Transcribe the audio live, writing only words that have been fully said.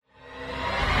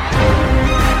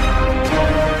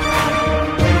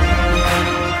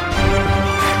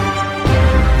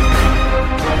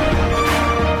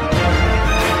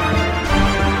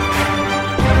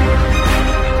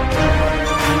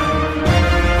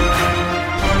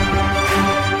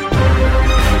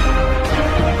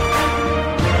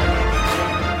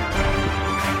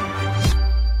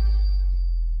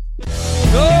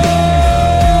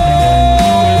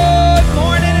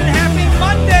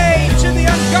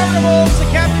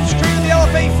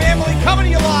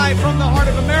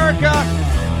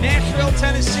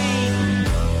Tennessee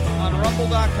on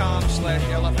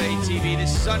rumble.com/LFATV.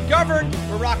 This is Ungoverned.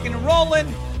 We're rocking and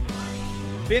rolling.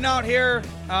 Been out here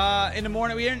in the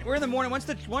morning. We're in the morning.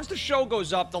 Once the show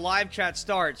goes up, the live chat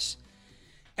starts.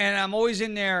 And I'm always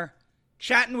in there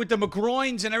chatting with the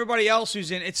McGroins and everybody else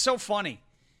who's in. It's so funny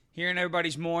hearing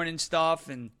everybody's morning stuff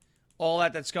and all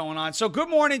that's going on. So good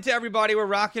morning to everybody. We're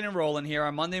rocking and rolling here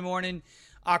on Monday morning,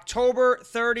 October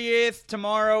 30th.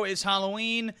 Tomorrow is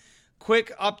Halloween.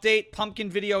 Quick update. Pumpkin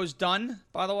video is done,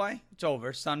 by the way. It's over.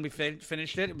 It's done. We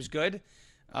finished it. It was good.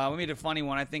 We made a funny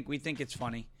one. We think it's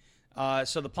funny.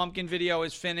 So the pumpkin video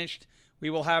is finished.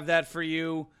 We will have that for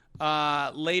you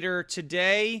later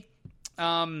today.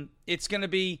 It's going to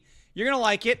be, you're going to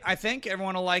like it, I think.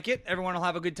 Everyone will like it. Everyone will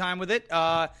have a good time with it.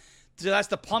 So that's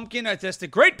the pumpkin. That's the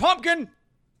Great Pumpkin.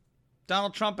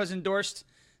 Donald Trump has endorsed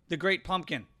the Great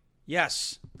Pumpkin.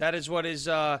 Yes, that is what is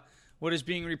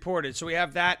being reported. So we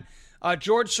have that.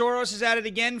 George Soros is at it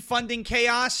again, funding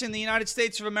chaos in the United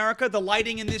States of America. The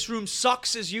lighting in this room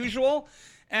sucks as usual.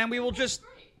 And we will just...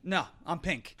 No, I'm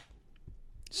pink.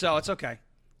 So it's okay.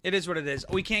 It is what it is.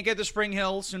 We can't get to Spring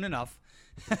Hill soon enough.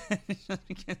 We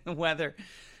get the weather.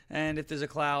 And if there's a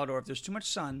cloud or if there's too much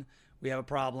sun, we have a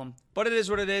problem. But it is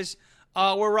what it is.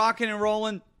 We're rocking and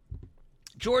rolling.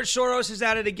 George Soros is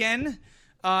at it again.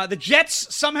 The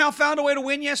Jets somehow found a way to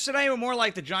win yesterday, or more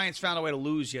like the Giants found a way to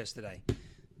lose yesterday.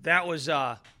 That was,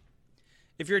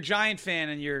 if you're a Giant fan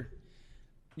and you're,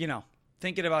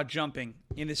 thinking about jumping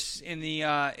in the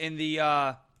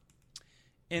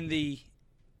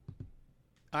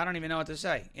I don't even know what to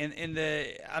say.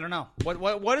 I don't know.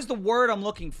 What is the word I'm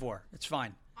looking for? It's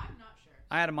fine. I'm not sure.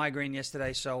 I had a migraine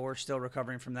yesterday, so we're still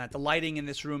recovering from that. The lighting in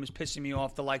this room is pissing me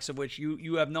off, the likes of which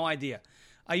you have no idea.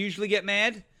 I usually get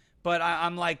mad, but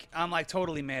I'm like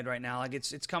totally mad right now. Like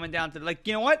it's coming down to,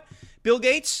 you know what? Bill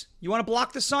Gates, you want to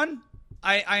block the sun?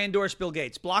 I endorse Bill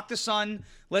Gates. Block the sun.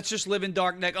 Let's just live in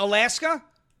dark. Like Alaska?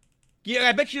 Yeah,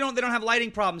 I bet they don't have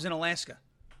lighting problems in Alaska.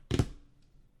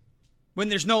 When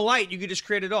there's no light, you could just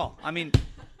create it all. I mean,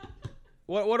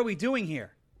 what are we doing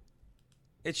here?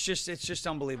 It's just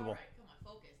unbelievable.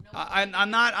 All right,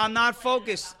 come on,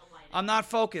 focus. I'm not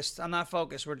focused. I'm not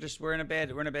focused. We're in a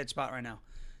bad spot right now.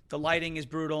 The lighting is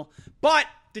brutal. But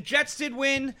the Jets did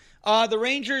win. The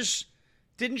Rangers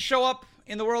didn't show up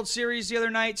in the World Series the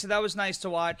other night, so that was nice to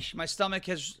watch. My stomach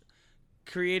has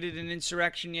created an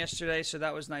insurrection yesterday, so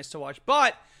that was nice to watch.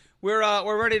 But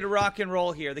we're ready to rock and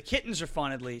roll here. The kittens are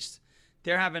fun, at least.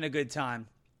 They're having a good time.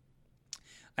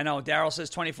 I know Daryl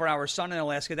says 24-hour sun in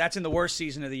Alaska. That's in the worst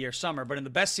season of the year, summer. But in the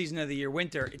best season of the year,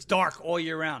 winter, it's dark all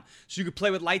year round. So you could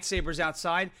play with lightsabers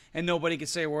outside, and nobody could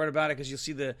say a word about it because you'll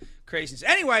see the craziness.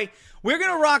 Anyway, we're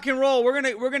gonna rock and roll. We're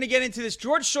gonna get into this.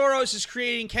 George Soros is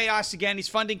creating chaos again. He's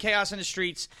funding chaos in the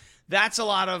streets. That's a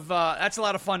lot of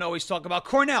fun to always talk about.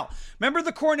 Cornell. Remember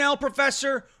the Cornell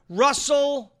professor,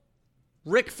 Russell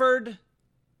Rickford?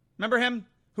 Remember him?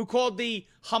 Who called the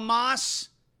Hamas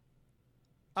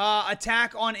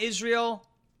attack on Israel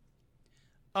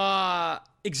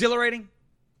exhilarating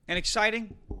and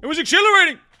exciting? It was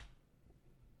exhilarating.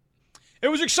 It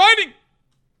was exciting.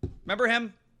 Remember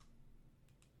him?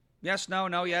 Yes, no,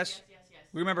 yes. Yes.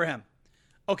 We remember him.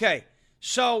 Okay,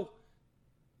 so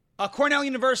Cornell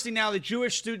University now, the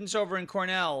Jewish students over in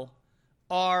Cornell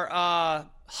are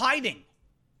hiding.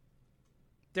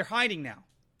 They're hiding now.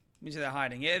 Let me say they're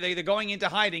hiding. Yeah, they're going into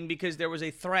hiding because there was a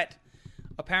threat,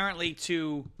 apparently,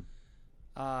 to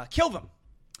kill them.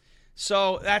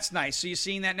 So that's nice. So you're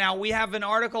seeing that now. We have an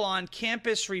article on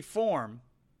Campus Reform.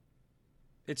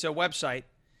 It's a website.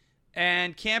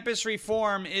 And Campus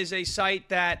Reform is a site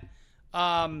that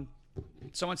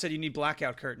someone said you need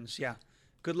blackout curtains. Yeah.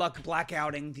 Good luck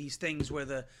blackouting these things where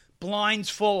the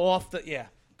blinds fall off the... Yeah,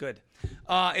 good.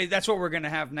 That's what we're going to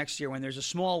have next year when there's a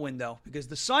small window, because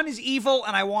the sun is evil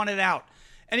and I want it out.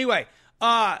 Anyway,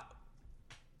 their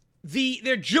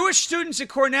Jewish students at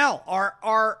Cornell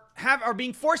are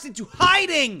being forced into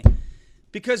hiding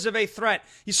because of a threat.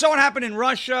 You saw what happened in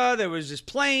Russia. There was this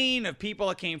plane of people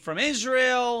that came from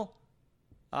Israel,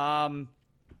 a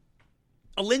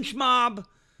lynch mob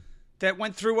that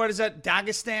went through, what is that,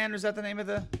 Dagestan? Is that the name of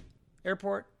the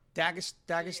airport?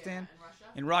 Dagestan? Yeah,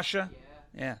 in Russia?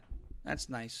 Yeah, that's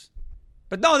nice.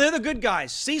 But no, they're the good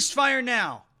guys. Ceasefire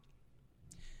now.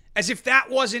 As if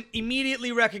that wasn't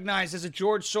immediately recognized as a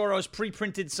George Soros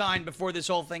pre-printed sign before this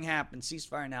whole thing happened.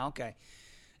 Ceasefire now, okay.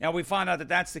 Now we find out that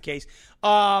that's the case.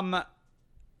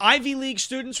 Ivy League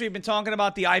students, we've been talking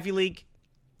about the Ivy League.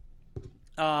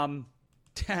 The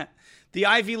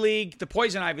Ivy League, the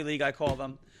Poison Ivy League, I call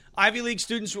them. Ivy League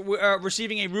students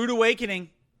receiving a rude awakening.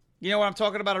 You know what I'm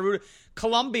talking about?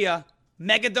 Columbia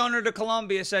mega donor to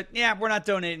Colombia, said, yeah, we're not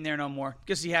donating there no more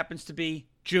because he happens to be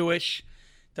Jewish,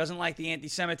 doesn't like the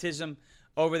anti-Semitism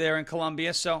over there in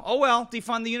Colombia. So, oh well,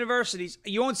 defund the universities.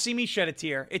 You won't see me shed a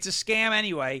tear. It's a scam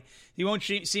anyway. You won't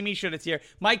see me shed a tear.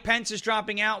 Mike Pence is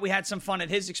dropping out. We had some fun at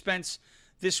his expense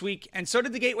this week, and so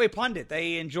did the Gateway Pundit.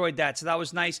 They enjoyed that, so that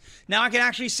was nice. Now I can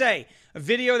actually say a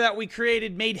video that we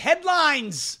created made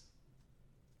headlines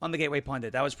on the Gateway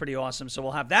Pundit. That was pretty awesome, so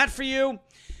we'll have that for you.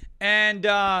 And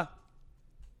for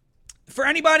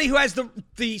anybody who has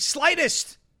the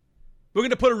slightest, we're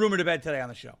going to put a rumor to bed today on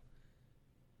the show.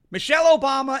 Michelle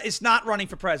Obama is not running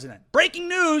for president. Breaking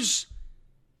news.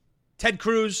 Ted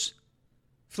Cruz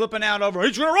flipping out over,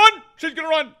 he's going to run. She's going to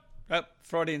run. Oh,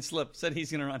 Freudian slip. Said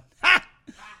he's going to run. Ha!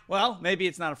 Well, maybe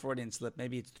it's not a Freudian slip.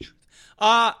 Maybe it's the truth.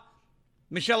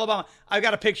 Michelle Obama. I've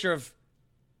got a picture of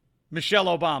Michelle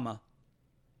Obama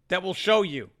that will show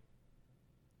you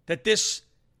that this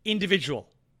individual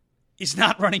is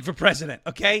not running for president,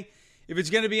 okay? If it's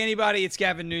going to be anybody, it's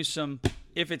Gavin Newsom.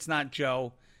 If it's not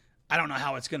Joe, I don't know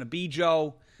how it's going to be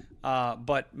Joe,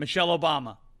 but Michelle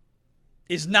Obama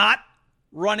is not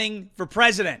running for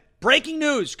president. Breaking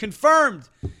news, confirmed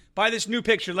by this new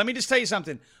picture. Let me just tell you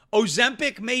something.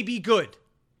 Ozempic may be good,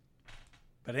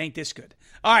 but it ain't this good.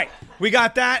 All right, we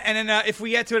got that. And then if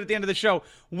we get to it at the end of the show,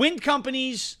 wind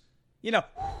companies,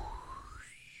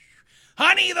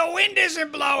 honey, the wind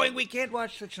isn't blowing. We can't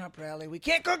watch the Trump rally. We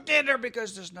can't cook dinner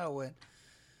because there's no wind.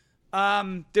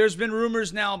 There's been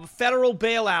rumors now of a federal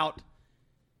bailout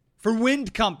for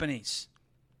wind companies.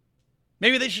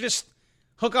 Maybe they should just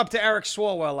hook up to Eric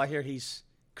Swalwell. I hear he's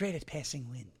great at passing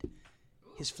wind.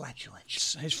 His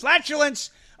flatulence.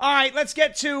 All right, let's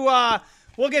get to,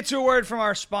 we'll get to a word from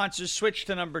our sponsors. Switch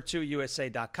to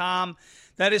number2USA.com.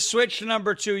 That is switch to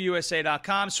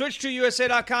number2USA.com. Switch to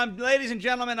USA.com. Ladies and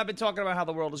gentlemen, I've been talking about how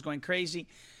the world is going crazy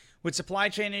with supply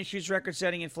chain issues,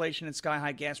 record-setting inflation, and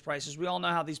sky-high gas prices. We all know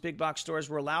how these big box stores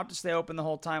were allowed to stay open the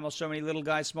whole time while so many little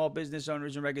guys, small business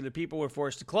owners, and regular people were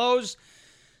forced to close.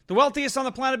 The wealthiest on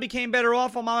the planet became better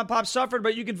off while mom and pop suffered,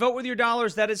 but you can vote with your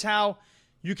dollars. That is how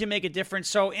you can make a difference.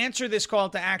 So answer this call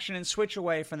to action and switch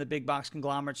away from the big box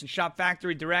conglomerates and shop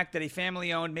factory direct at a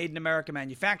family-owned, made-in-America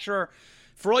manufacturer.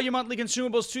 For all your monthly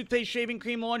consumables, toothpaste, shaving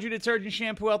cream, laundry detergent,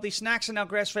 shampoo, healthy snacks, and now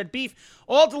grass-fed beef,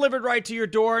 all delivered right to your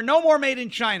door. No more made in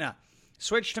China.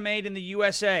 Switch to made in the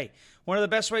USA. One of the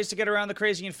best ways to get around the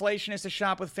crazy inflation is to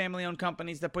shop with family-owned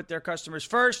companies that put their customers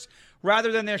first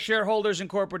rather than their shareholders and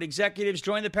corporate executives.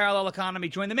 Join the parallel economy.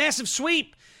 Join the massive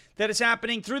sweep that is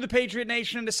happening through the Patriot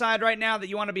Nation, and decide right now that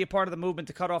you want to be a part of the movement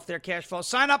to cut off their cash flow.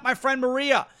 Sign up, my friend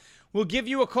Maria. We'll give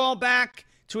you a call back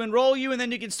to enroll you, and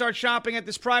then you can start shopping at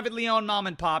this privately owned mom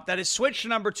and pop. That is switch to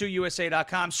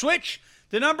number2USA.com. Switch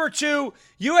to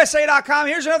number2USA.com.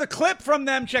 Here's another clip from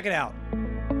them. Check it out.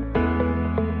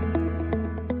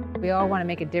 We all want to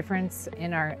make a difference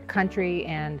in our country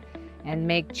and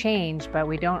make change, but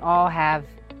we don't all have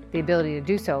the ability to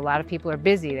do so. A lot of people are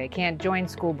busy. They can't join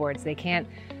school boards. They can't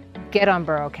get on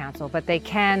borough council, but they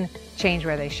can change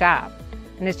where they shop.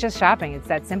 And it's just shopping. It's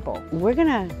that simple. We're going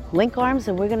to link arms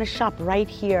and we're going to shop right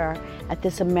here at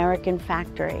this American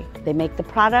factory. They make the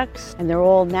products and they're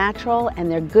all natural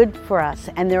and they're good for us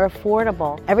and they're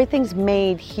affordable. Everything's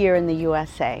made here in the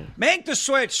USA. Make the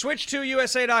switch. Switch to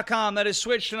USA.com. That is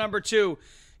switch to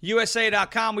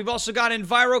number2USA.com. We've also got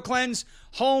EnviroCleanse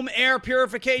home air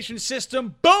purification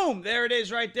system. Boom! There it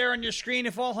is right there on your screen.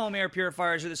 If all home air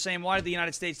purifiers are the same, why did the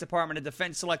United States Department of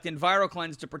Defense select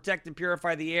EnviroCleanse to protect and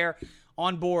purify the air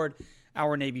on board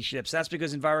our Navy ships? That's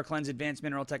because EnviroCleanse advanced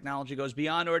mineral technology goes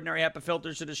beyond ordinary HEPA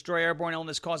filters to destroy airborne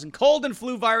illness causing cold and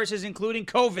flu viruses, including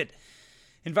COVID.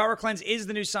 EnviroCleanse is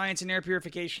the new science in air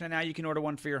purification, and now you can order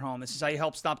one for your home. This is how you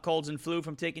help stop colds and flu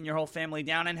from taking your whole family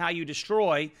down, and how you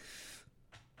destroy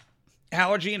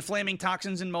allergy-inflaming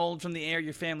toxins and mold from the air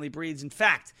your family breathes. In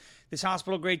fact, this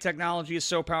hospital-grade technology is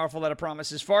so powerful that it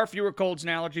promises far fewer colds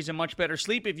and allergies and much better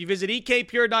sleep. If you visit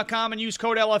ekpure.com and use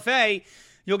code LFA,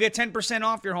 you'll get 10%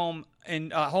 off your home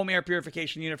air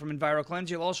purification unit from EnviroCleanse.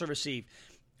 You'll also receive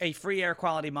a free air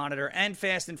quality monitor and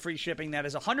fast and free shipping. That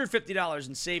is $150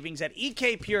 in savings at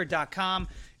ekpure.com.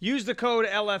 Use the code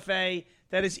LFA.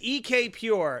 That is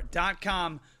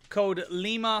ekpure.com, code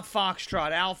Lima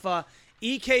Foxtrot Alpha.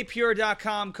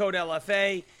 ekpure.com, code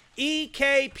LFA.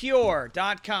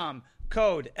 ekpure.com,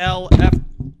 code LFA.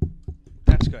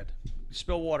 That's good.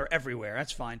 Spill water everywhere.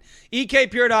 That's fine.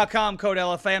 ekpure.com, code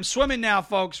LFA. I'm swimming now,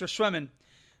 folks. We're swimming.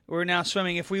 We're now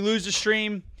swimming. If we lose the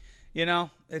stream, it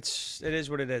is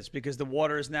what it is, because the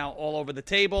water is now all over the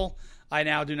table. I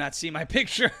now do not see my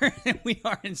picture, and we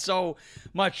are in so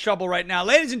much trouble right now.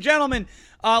 Ladies and gentlemen,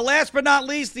 last but not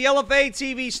least, the LFA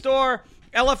TV store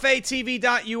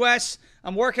LFATV.us.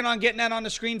 I'm working on getting that on the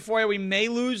screen for you. We may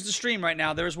lose the stream right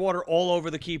now. There's water all over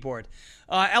the keyboard.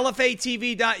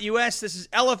 LFATV.us. This is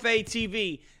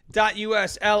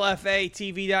LFATV.us.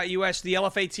 LFATV.us. The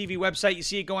LFATV website. You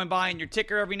see it going by in your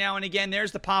ticker every now and again.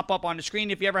 There's the pop-up on the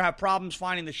screen. If you ever have problems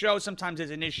finding the show, sometimes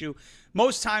it's an issue.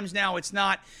 Most times now it's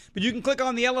not. But you can click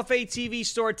on the LFA TV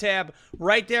store tab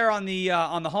right there on the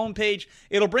homepage.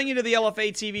 It'll bring you to the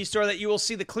LFA TV store that you will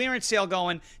see the clearance sale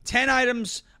going. 10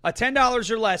 items,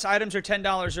 $10 or less. Items are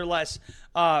 $10 or less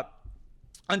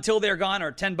until they're gone,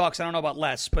 or $10. I don't know about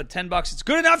less, but $10. It's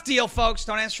good enough deal, folks.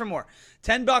 Don't ask for more.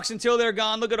 $10 until they're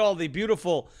gone. Look at all the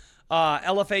beautiful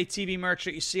LFA TV merch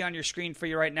that you see on your screen for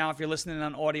you right now. If you're listening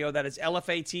on audio, that is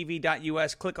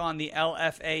LFATV.us. Click on the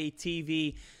LFA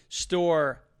TV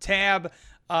store tab,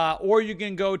 or you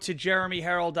can go to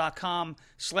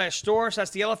jeremyherald.com/store. So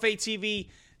that's the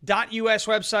LFATV.us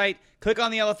website. Click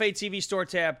on the LFA TV store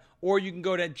tab, or you can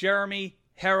go to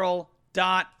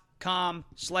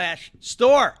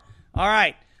jeremyherald.com/store. All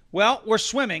right. Well, we're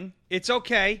swimming. It's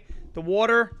okay. The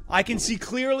water, I can see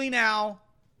clearly now.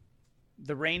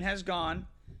 The rain has gone.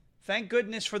 Thank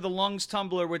goodness for the lungs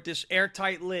tumbler with this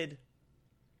airtight lid.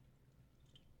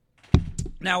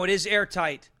 Now, it is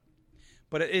airtight,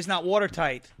 but it is not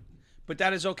watertight. But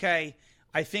that is okay.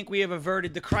 I think we have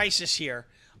averted the crisis here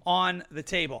on the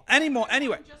table. Anyway,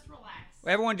 Just relax.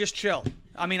 everyone just chill.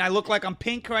 I mean, I look like I'm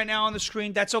Pink right now on the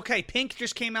screen. That's okay. Pink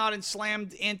just came out and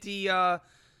slammed anti-Israel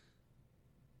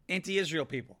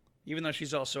people, even though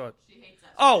she's also a... She hates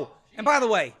that. Oh, and by the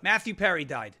way, Matthew Perry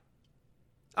died.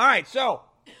 All right, so...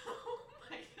 Oh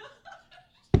my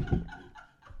God.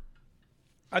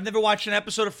 I've never watched an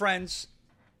episode of Friends.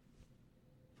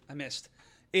 I missed.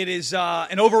 It is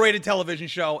an overrated television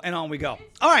show, and on we go.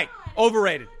 All right,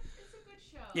 overrated. It's a good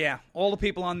show. Yeah, all the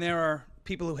people on there are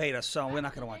people who hate us, so we're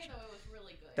not going to watch it. It was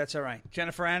really good. That's all right.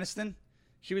 Jennifer Aniston,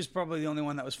 she was probably the only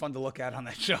one that was fun to look at on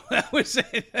that show. That was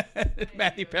it.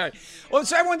 Matthew Perry. Well,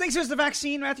 so everyone thinks it was the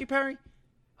vaccine, Matthew Perry?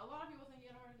 A lot of people think he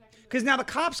had a heart attack. Because now the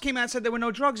cops came out and said there were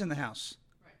no drugs in the house.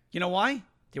 Right. You know why?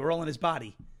 They were all in his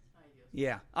body.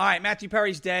 Yeah. All right, Matthew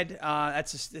Perry's dead.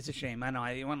 It's a shame. I know.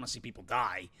 I want to see people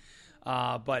die.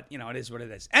 But, you know, it is what it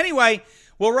is. Anyway,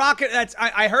 we'll rock it.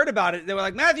 I heard about it. They were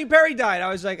like, Matthew Perry died. I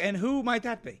was like, and who might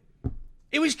that be?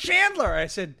 It was Chandler. I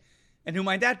said, and who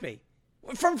might that be?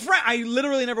 From Friends. I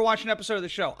literally never watched an episode of the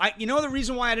show. You know the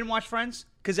reason why I didn't watch Friends?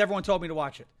 Because everyone told me to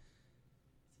watch it.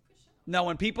 No,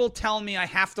 when people tell me I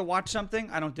have to watch something,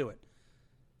 I don't do it.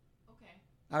 Okay.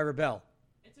 I rebel.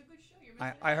 It's a good show. You're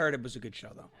missing I out. heard it was a good show,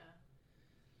 though.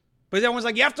 But everyone's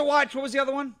like, you have to watch, what was the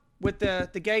other one? With the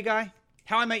gay guy?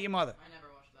 How I Met Your Mother. I never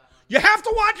watched that one. You have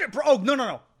to watch it, bro. Oh,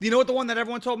 no. You know what the one that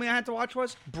everyone told me I had to watch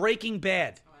was? Breaking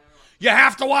Bad. Oh, I never watched You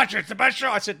have to watch it. It's the best show.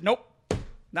 I said, nope.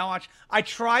 Now watch. I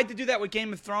tried to do that with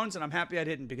Game of Thrones, and I'm happy I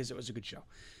didn't because it was a good show.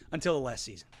 Until the last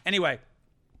season. Anyway,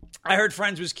 I heard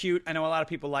Friends was cute. I know a lot of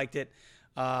people liked it.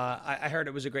 I heard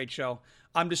it was a great show.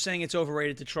 I'm just saying it's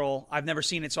overrated to troll. I've never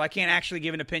seen it, so I can't actually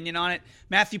give an opinion on it.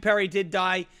 Matthew Perry did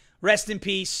die. Rest in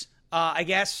peace. I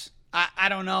guess. I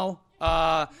don't know.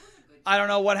 I don't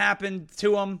know what happened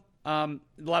to him. A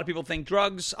lot of people think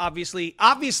drugs. Obviously,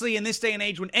 in this day and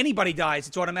age, when anybody dies,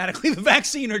 it's automatically the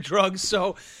vaccine or drugs.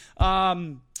 So,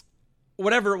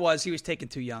 whatever it was, he was taken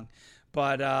too young.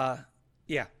 But,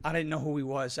 yeah, I didn't know who he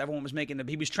was. Everyone was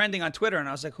he was trending on Twitter, and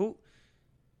I was like, who?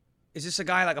 Is this a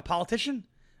guy like a politician?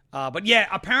 But, yeah,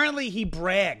 apparently he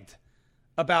bragged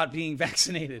about being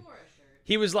vaccinated.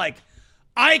 He was like,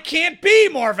 I can't be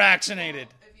more vaccinated.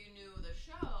 If you knew the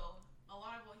show, a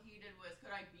lot of what he did was,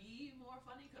 could I be more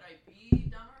funny? Could I be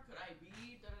dumber? Could I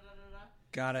be da-da-da-da-da?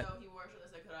 Got it. So he worshipped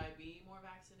this, like, could I be more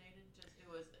vaccinated? Just, it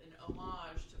was an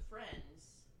homage to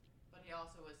Friends, but he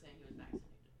also was saying he was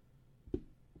vaccinated.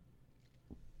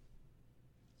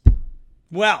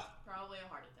 Well, Probably a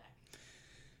heart attack.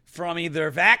 from either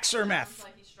vax or meth. Sounds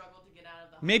like he struggled to get out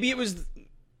of the Maybe it hot was tub,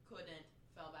 couldn't,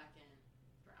 fell back in,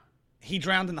 drowned. he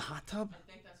drowned in the hot tub.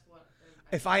 I think that's what.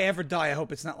 If I ever die, I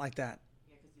hope it's not like that.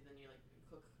 Yeah, because then you like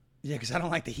cook. Yeah, because I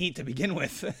don't like the heat to begin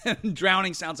with.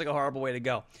 Drowning sounds like a horrible way to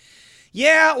go.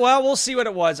 Yeah, well, we'll see what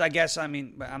it was. I guess, I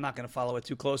mean, I'm not going to follow it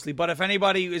too closely. But if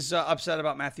anybody is upset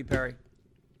about Matthew Perry,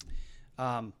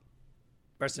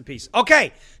 rest in peace.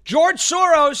 Okay, George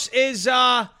Soros is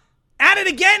at it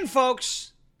again,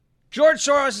 folks. George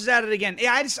Soros is at it again.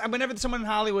 Yeah, whenever someone in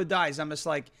Hollywood dies, I'm just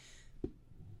like,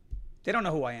 they don't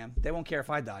know who I am. They won't care if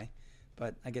I die.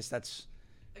 But I guess that's...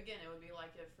 Again, it would be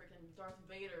like if freaking Darth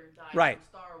Vader died Right.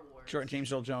 from Star Wars.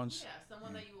 James Earl Jones. Yeah,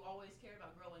 someone that you always cared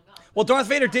about growing up. Well, Darth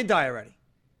Vader did die already.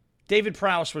 David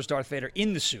Prowse was Darth Vader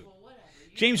in the suit. Well, whatever.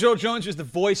 James Earl Jones was the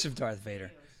voice of Darth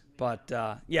Vader.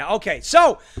 But, yeah, okay.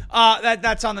 So,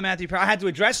 that's on the Matthew Perry. I had to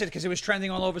address it because it was trending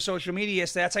all over social media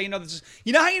yesterday. That's how you know this is...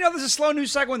 You know how you know this is a slow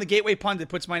news cycle? When the Gateway Pundit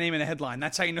puts my name in a headline.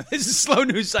 That's how you know this is a slow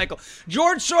news cycle.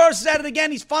 George Soros is at it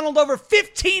again. He's funneled over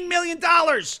 $15 million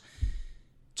to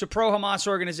pro-Hamas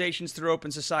organizations through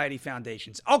Open Society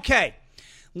foundations. Okay,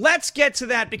 let's get to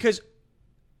that because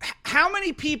how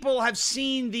many people have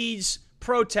seen these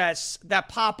protests that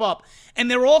pop up and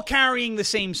they're all carrying the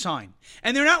same sign?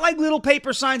 And they're not like little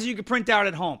paper signs that you can print out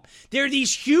at home. They're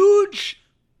these huge,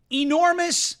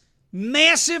 enormous,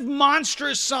 massive,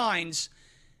 monstrous signs.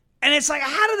 And it's like,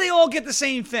 how do they all get the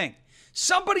same thing?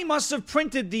 Somebody must have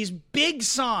printed these big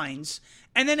signs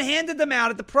and then handed them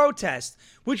out at the protest,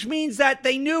 which means that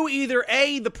they knew either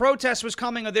A, the protest was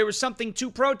coming or there was something to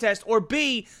protest, or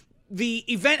B,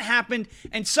 the event happened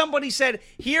and somebody said,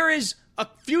 here is a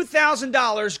few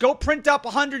 $1,000s, go print up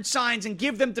 100 signs and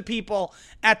give them to people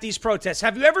at these protests.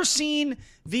 Have you ever seen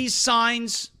these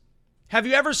signs? Have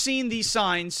you ever seen these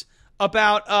signs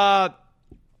about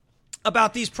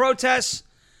these protests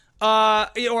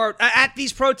or at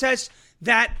these protests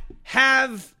that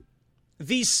have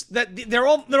these, that they're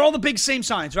all the big same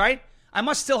signs, right? I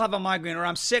must still have a migraine or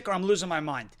I'm sick or I'm losing my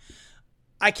mind.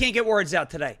 I can't get words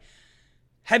out today.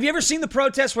 Have you ever seen the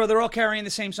protests where they're all carrying the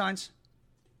same signs?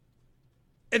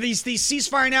 These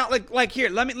ceasefire now, like here.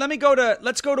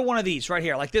 Let's go to one of these right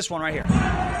here, like this one right here.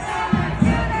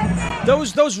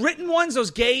 Those written ones,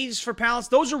 those gays for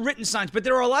Palestine, those are written signs, but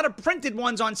there are a lot of printed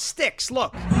ones on sticks.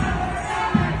 Look.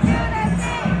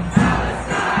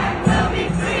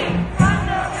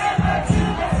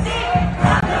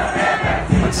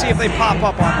 Let's see if they pop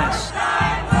up on this.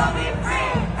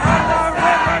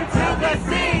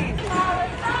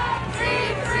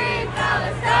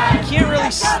 Can't really.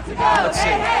 Let's see.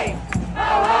 Hey,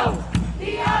 ho, ho,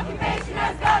 the occupation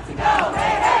has got to go.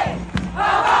 Hey, hey,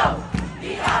 ho, ho,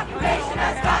 the occupation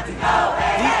has got to go.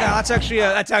 Hey, hey. No,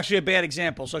 that's actually a bad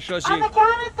example. So it shows you. On the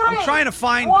count of three. I'm trying to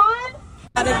find. One.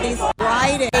 Out of these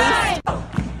Fridays.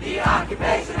 The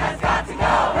occupation has got to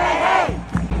go. Hey, hey.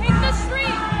 Take the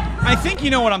street. I think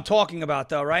you know what I'm talking about,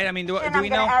 though, right? I mean, do we know? I'm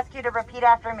going to ask you to repeat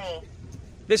after me.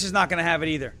 This is not going to have it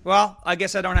either. Well, I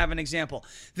guess I don't have an example.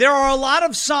 There are a lot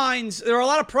of signs. There are a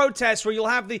lot of protests where you'll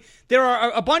have there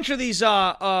are a bunch of these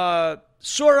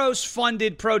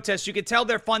Soros-funded protests. You could tell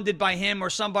they're funded by him or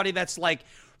somebody that's like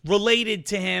related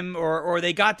to him or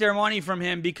they got their money from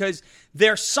him because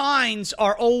their signs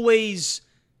are always,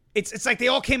 it's like they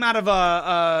all came out of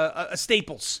a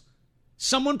Staples.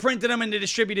 Someone printed them and they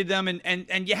distributed them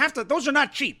and you have to, those are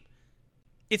not cheap.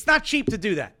 It's not cheap to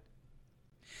do that.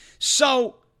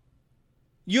 So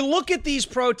you look at these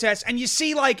protests and you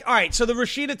see like, all right, so the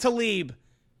Rashida Tlaib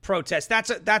protest,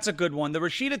 that's a good one. The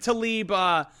Rashida Tlaib,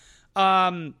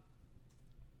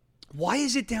 why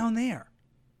is it down there?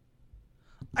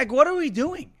 Like, what are we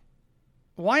doing?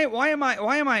 Why am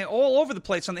I all over the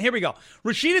place on here we go.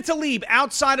 Rashida Tlaib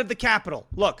outside of the Capitol.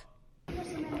 Look,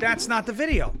 that's not the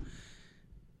video.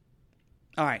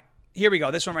 All right, here we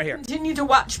go. This one right here. Continue to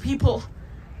watch people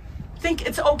think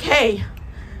it's okay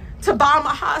to bomb a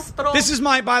hospital. This is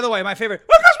by the way, my favorite.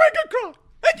 Look, that's my good cry.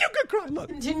 And you could cry. Look.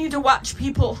 Continue to watch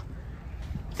people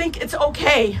think it's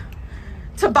okay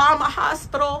to bomb a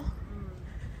hospital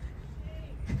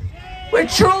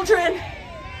with children.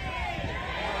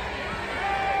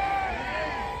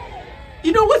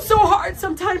 You know what's so hard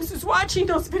sometimes is watching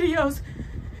those videos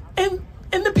and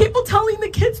the people telling the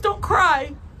kids don't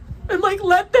cry. And like,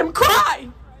 let them cry.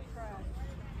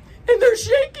 And they're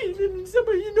shaking, and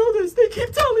somebody, you know this, they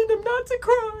keep telling them not to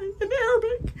cry in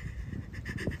Arabic.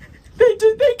 They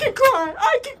can cry,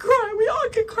 I can cry, we all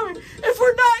can cry. If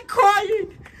we're not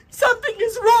crying, something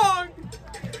is wrong.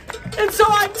 And so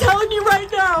I'm telling you right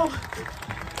now,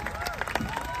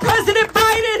 President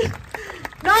Biden,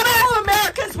 not all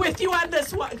America's with you on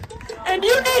this one. And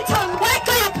you need to wake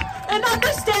up and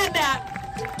understand that.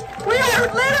 We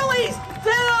are literally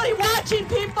watching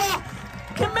people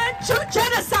commit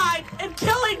genocide and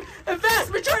killing a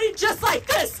vast majority just like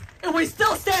this, and we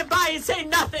still stand by and say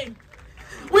nothing.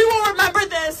 We will remember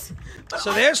this.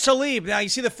 So there's Tlaib. Now you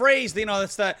see the phrase. You know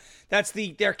that's their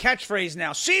catchphrase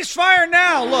now. Ceasefire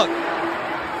now. Look,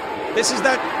 this is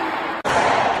that.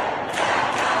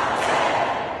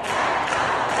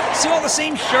 See all the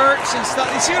same shirts and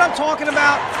stuff. You see what I'm talking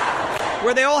about?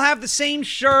 Where they all have the same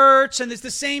shirts and there's the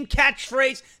same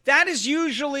catchphrase. That is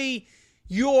usually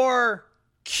your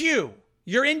cue,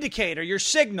 your indicator, your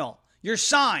signal, your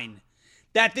sign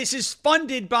that this is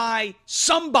funded by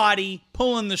somebody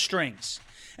pulling the strings.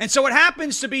 And so it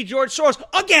happens to be George Soros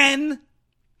again.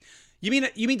 You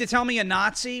mean to tell me a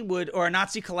Nazi or a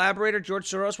Nazi collaborator, George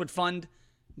Soros, would fund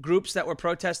groups that were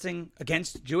protesting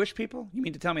against Jewish people? You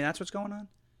mean to tell me that's what's going on?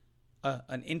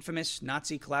 An infamous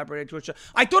Nazi collaborator, George Soros.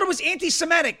 I thought it was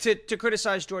anti-Semitic to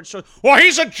criticize George Soros. Well,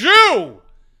 he's a Jew.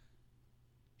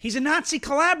 He's a Nazi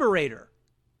collaborator.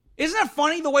 Isn't that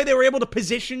funny the way they were able to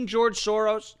position George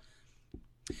Soros?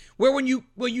 Where when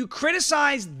you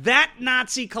criticize that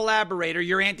Nazi collaborator,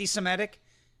 you're anti-Semitic?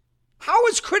 How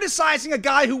is criticizing a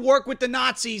guy who worked with the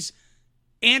Nazis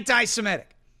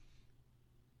anti-Semitic?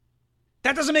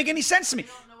 That doesn't make any sense to me.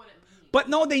 But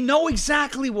no, they know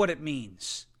exactly what it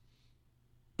means.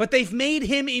 But they've made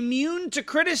him immune to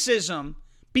criticism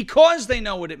because they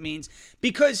know what it means.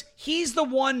 Because he's the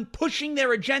one pushing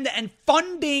their agenda and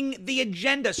funding the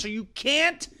agenda. So you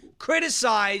can't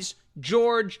criticize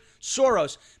George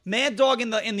Soros. Mad Dog in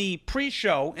the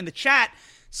pre-show, in the chat,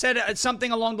 said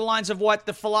something along the lines of what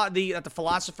the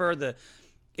philosopher, the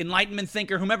Enlightenment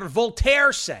thinker, whomever,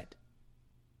 Voltaire said.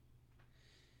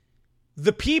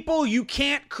 The people you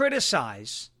can't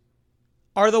criticize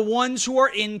are the ones who are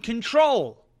in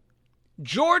control.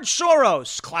 George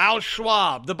Soros, Klaus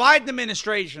Schwab, the Biden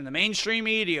administration, the mainstream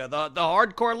media, the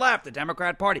hardcore left, the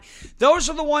Democrat Party. Those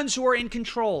are the ones who are in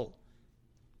control.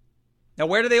 Now,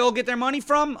 where do they all get their money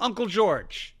from? Uncle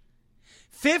George.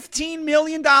 $15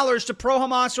 million to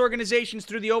pro-Hamas organizations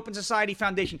through the Open Society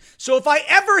Foundation. So if I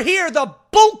ever hear the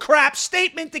bullcrap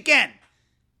statement again,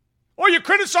 or you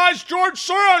criticize George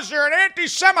Soros, you're an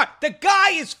anti-Semite. The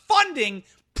guy is funding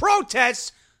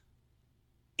protests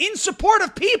in support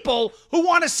of people who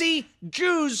want to see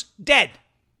Jews dead.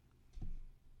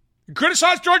 You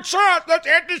criticize George Soros, that's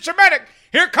anti-Semitic.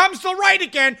 Here comes the right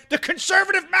again, the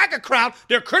conservative MAGA crowd.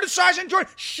 They're criticizing George.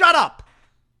 Shut up.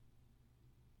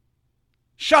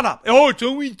 Shut up. Oh, it's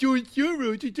always George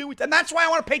Soros. And that's why I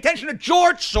want to pay attention to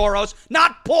George Soros,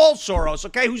 not Paul Soros,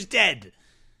 okay, who's dead.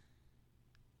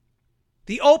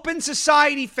 The Open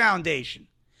Society Foundation.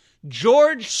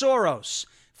 George Soros.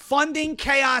 Funding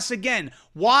chaos again.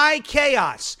 Why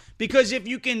chaos? Because if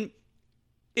you can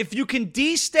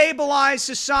destabilize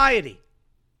society,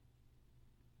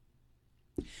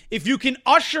 if you can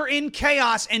usher in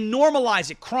chaos and normalize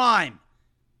it, crime,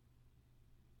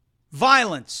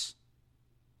 violence,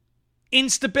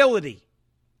 instability,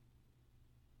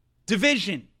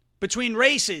 division between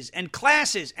races and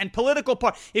classes and political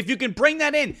parties, if you can bring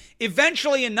that in,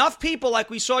 eventually enough people, like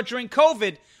we saw during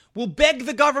COVID, will beg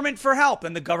the government for help,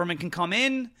 and the government can come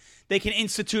in. They can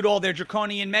institute all their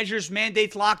draconian measures,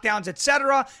 mandates, lockdowns,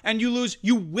 etc., and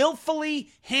you willfully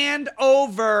hand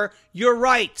over your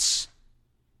rights.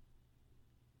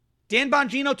 Dan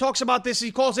Bongino talks about this.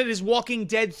 He calls it his Walking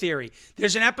Dead theory.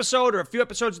 There's an episode or a few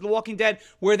episodes of The Walking Dead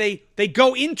where they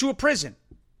go into a prison.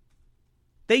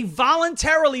 They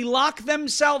voluntarily lock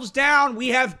themselves down. We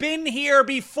have been here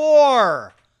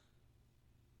before.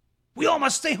 We all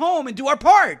must stay home and do our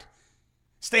part.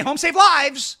 Stay home, save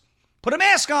lives. Put a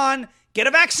mask on. Get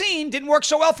a vaccine. Didn't work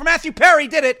so well for Matthew Perry,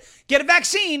 did it? Get a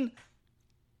vaccine.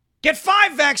 Get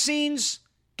 5 vaccines.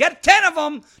 Get 10 of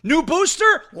them. New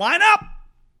booster. Line up.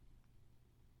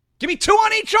 Give me 2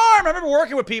 on each arm. I remember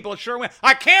working with people at Sherwin.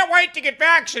 I can't wait to get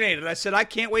vaccinated. I said, I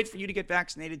can't wait for you to get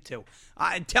vaccinated too.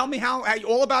 And tell me how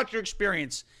all about your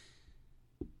experience.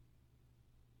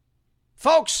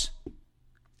 Folks,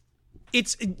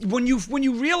 it's when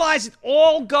you realize it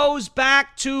all goes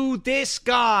back to this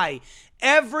guy.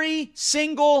 Every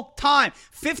single time.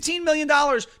 $15 million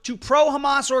to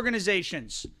pro-Hamas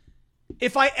organizations.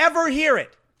 If I ever hear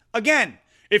it, again,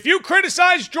 if you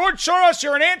criticize George Soros,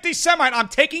 you're an anti-Semite. I'm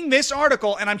taking this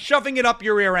article and I'm shoving it up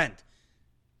your rear end.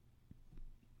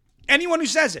 Anyone who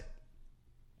says it.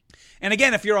 And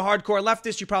again, if you're a hardcore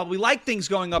leftist, you probably like things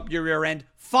going up your rear end.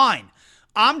 Fine.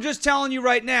 I'm just telling you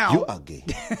right now. You ugly.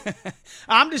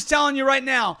 I'm just telling you right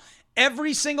now.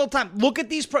 Every single time. Look at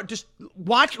these. Just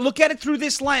watch. Look at it through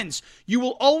this lens. You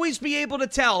will always be able to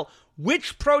tell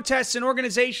which protests and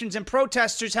organizations and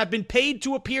protesters have been paid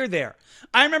to appear there.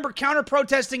 I remember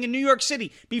counter-protesting in New York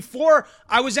City before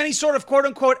I was any sort of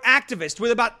quote-unquote activist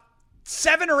with about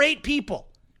 7 or 8 people.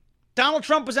 Donald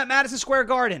Trump was at Madison Square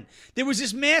Garden. There was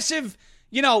this massive,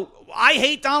 I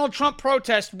hate Donald Trump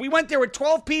protest. We went there with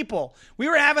 12 people. We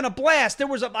were having a blast. There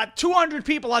was about 200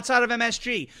 people outside of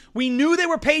MSG. We knew they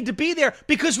were paid to be there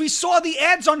because we saw the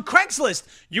ads on Craigslist.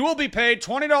 You will be paid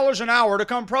 $20 an hour to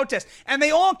come protest. And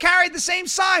they all carried the same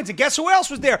signs. And guess who else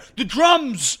was there? The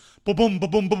drums. Boom, boom, boom,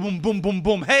 boom, boom, boom, boom,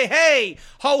 boom. Hey, hey,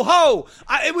 ho, ho.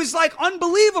 It was like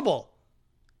unbelievable.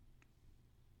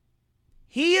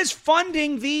 He is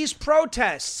funding these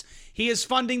protests. He is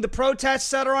funding the protests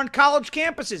that are on college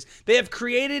campuses. They have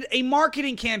created a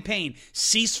marketing campaign.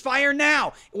 Ceasefire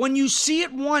now. When you see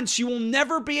it once, you will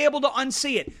never be able to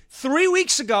unsee it. 3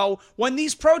 weeks ago, when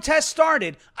these protests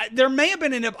started, there may have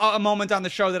been a moment on the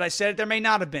show that I said it. There may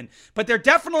not have been. But there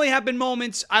definitely have been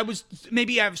moments.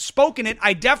 Maybe I've spoken it.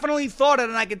 I definitely thought it,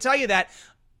 and I can tell you that.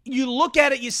 You look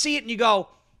at it, you see it, and you go,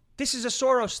 this is a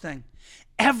Soros thing.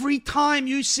 Every time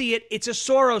you see it, it's a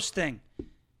Soros thing.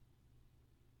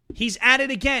 He's at it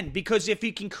again because if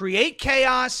he can create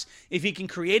chaos, if he can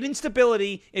create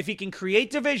instability, if he can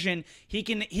create division, he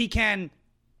can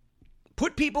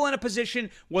put people in a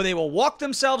position where they will walk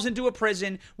themselves into a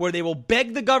prison, where they will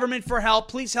beg the government for help.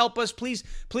 Please help us. Please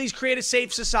create a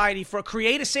safe society.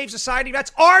 Create a safe society,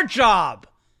 that's our job.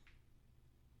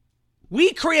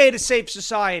 We create a safe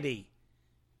society.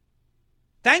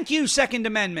 Thank you, Second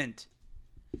Amendment.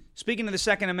 Speaking of the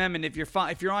Second Amendment, if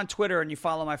you're on Twitter and you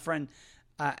follow my friend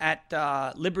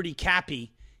at Liberty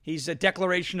Cappy, he's a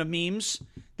declaration of memes.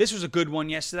 This was a good one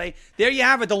yesterday. There you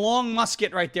have it, the long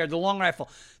musket right there, the long rifle.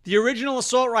 The original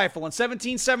assault rifle. In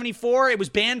 1774, it was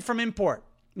banned from import.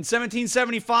 In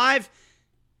 1775,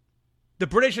 the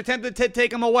British attempted to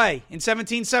take them away. In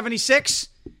 1776,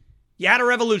 you had a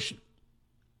revolution.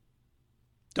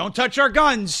 Don't touch our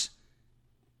guns.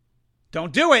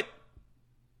 Don't do it.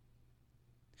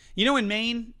 You know, in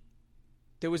Maine,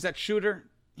 there was that shooter.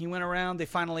 He went around. They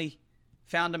finally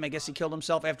found him. I guess he killed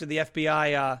himself after the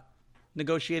FBI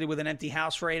negotiated with an empty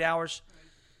house for 8 hours.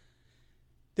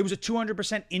 There was a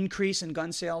 200% increase in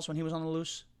gun sales when he was on the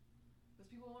loose.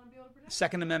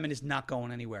 Second Amendment is not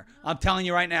going anywhere. I'm telling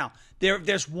you right now.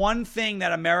 There's one thing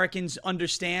that Americans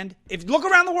understand. If look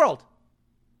around the world.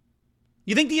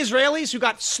 You think the Israelis who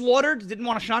got slaughtered didn't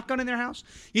want a shotgun in their house?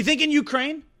 You think in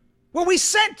Ukraine? Well,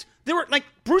 they were like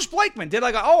Bruce Blakeman did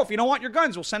if you don't want your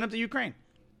guns, we'll send them to Ukraine.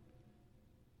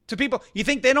 To people, you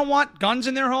think they don't want guns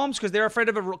in their homes because they're afraid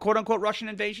of a quote-unquote Russian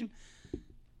invasion?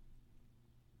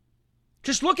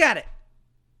 Just look at it.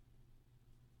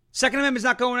 Second Amendment's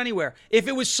not going anywhere. If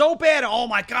it was so bad, oh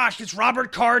my gosh, this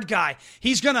Robert Card guy,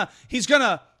 he's on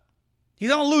the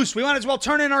loose. We might as well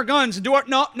turn in our guns and do it.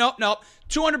 No.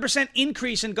 200%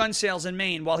 increase in gun sales in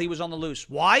Maine while he was on the loose.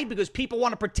 Why? Because people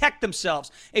want to protect themselves.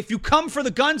 If you come for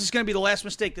the guns, it's going to be the last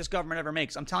mistake this government ever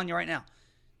makes. I'm telling you right now.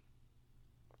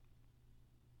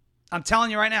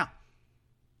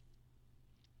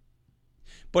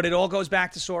 But it all goes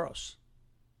back to Soros.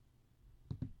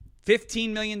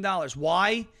 $15 million.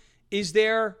 Why is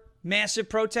there massive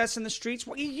protests in the streets?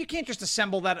 Well, you can't just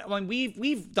assemble that. I mean,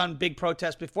 we've done big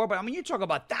protests before, but I mean, you talk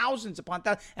about thousands upon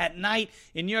thousands at night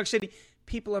in New York City.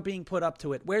 People are being put up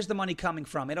to it. Where's the money coming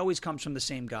from? It always comes from the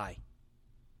same guy.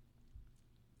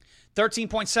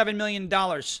 $13.7 million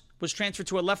was transferred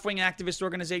to a left-wing activist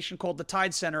organization called the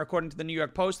Tide Center, according to the New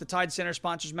York Post. The Tide Center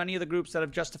sponsors many of the groups that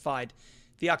have justified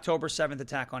the October 7th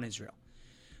attack on Israel.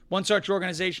 One such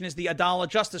organization is the Adala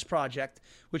Justice Project,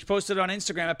 which posted on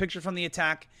Instagram a picture from the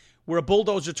attack where a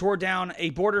bulldozer tore down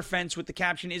a border fence with the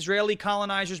caption, "Israeli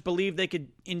colonizers believe they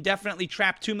could indefinitely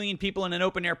trap 2 million people in an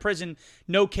open-air prison.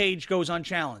 No cage goes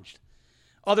unchallenged."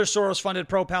 Other Soros-funded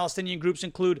pro-Palestinian groups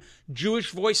include Jewish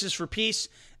Voices for Peace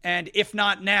and If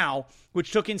Not Now,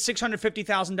 which took in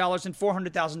 $650,000 and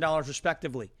 $400,000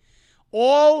 respectively.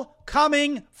 All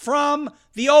coming from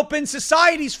the Open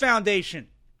Societies Foundation.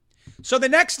 So the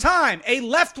next time a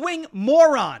left-wing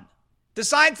moron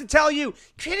decides to tell you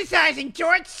criticizing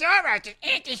George Soros is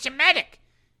anti-Semitic,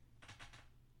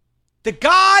 the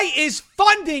guy is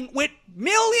funding with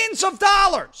millions of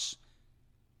dollars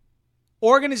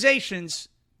organizations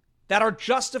that are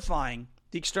justifying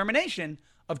the extermination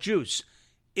of Jews.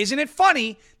 Isn't it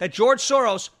funny that George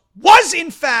Soros was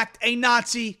in fact a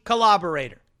Nazi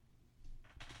collaborator?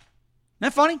 Isn't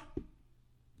that funny?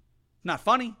 Not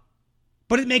funny.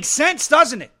 But it makes sense,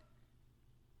 doesn't it?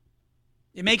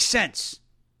 It makes sense.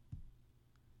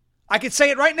 I could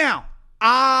say it right now.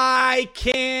 I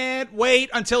can't wait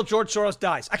until George Soros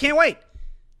dies. I can't wait.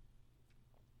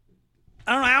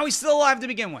 I don't know how he's still alive to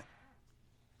begin with.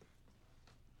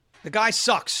 The guy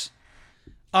sucks.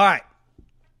 All right,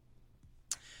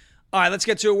 let's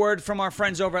get to a word from our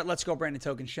friends over at Let's Go Brandon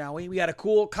Token, shall we? We got a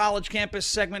cool college campus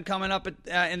segment coming up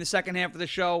in the second half of the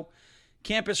show.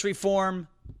 Campus reform.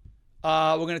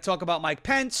 We're going to talk about Mike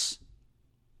Pence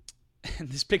and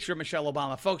this picture of Michelle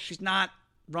Obama. Folks, she's not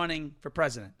running for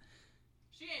president.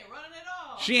 She ain't running at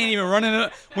all. She ain't even running at all.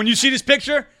 When you see this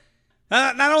picture,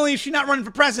 not only is she not running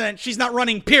for president, she's not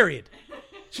running, period.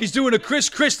 She's doing a Chris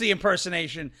Christie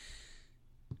impersonation,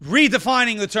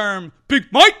 redefining the term Big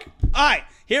Mike. All right,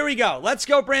 Here we go. Let's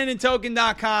go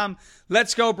BrandonToken.com.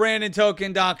 Let's go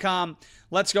BrandonToken.com.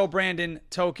 Let's go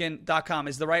BrandonToken.com.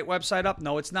 Is the right website up?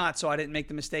 No, it's not, so I didn't make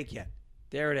the mistake yet.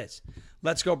 There it is.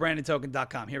 Let's go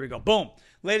BrandonToken.com. Here we go. Boom.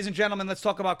 Ladies and gentlemen, let's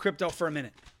talk about crypto for a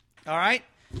minute. All right?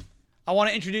 I want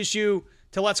to introduce you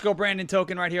to Let's Go Brandon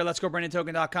Token right here. Let's go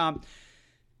BrandonToken.com.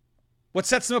 What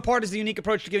sets them apart is the unique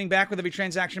approach to giving back with every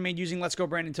transaction made using Let's Go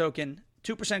Brandon Token.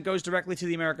 2% goes directly to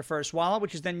the America First wallet,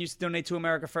 which is then used to donate to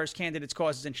America First candidates,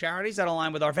 causes, and charities that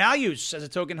align with our values. As a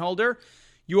token holder,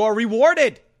 you are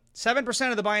rewarded.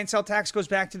 7% of the buy and sell tax goes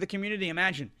back to the community.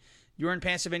 Imagine. You earn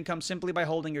passive income simply by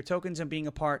holding your tokens and being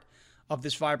a part of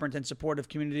this vibrant and supportive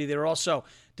community. They're also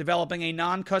developing a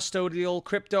non-custodial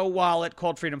crypto wallet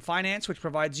called Freedom Finance, which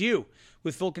provides you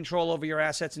with full control over your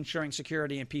assets, ensuring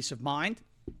security and peace of mind.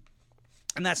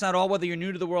 And that's not all. Whether you're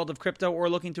new to the world of crypto or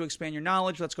looking to expand your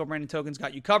knowledge, Let's Go Brandon Tokens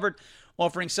got you covered,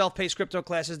 offering self-paced crypto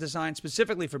classes designed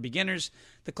specifically for beginners.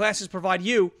 The classes provide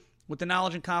you with the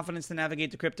knowledge and confidence to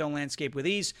navigate the crypto landscape with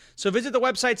ease. So visit the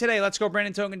website today,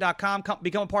 letsgobrandontoken.com.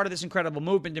 Become a part of this incredible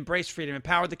movement, embrace freedom,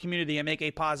 empower the community, and make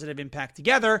a positive impact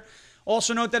together.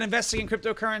 Also note that investing in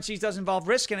cryptocurrencies does involve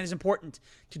risk, and it is important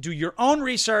to do your own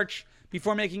research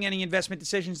before making any investment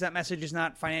decisions. That message is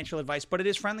not financial advice, but it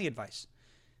is friendly advice.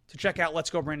 To check out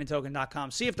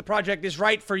letsgobrandontoken.com. See if the project is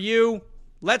right for you.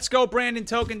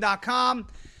 Letsgobrandontoken.com.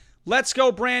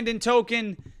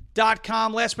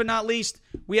 Letsgobrandontoken.com. Last but not least,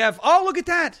 we have, oh, look at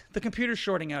that. The computer's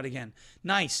shorting out again.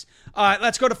 Nice.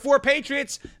 Let's go to 4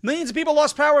 Patriots. Millions of people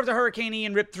lost power after Hurricane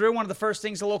Ian ripped through. One of the first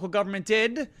things the local government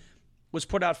did was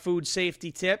put out food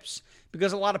safety tips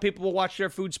because a lot of people will watch their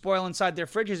food spoil inside their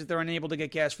fridges if they're unable to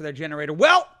get gas for their generator.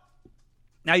 Well,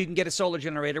 now you can get a solar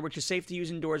generator, which is safe to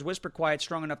use indoors, whisper quiet,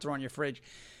 strong enough to run your fridge.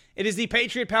 It is the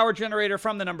Patriot Power Generator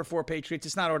from the number 4 Patriots.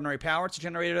 It's not ordinary power. It's a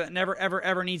generator that never, ever,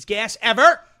 ever needs gas,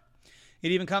 ever. It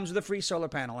even comes with a free solar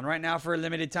panel. And right now, for a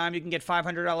limited time, you can get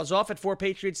 $500 off at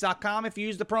 4patriots.com if you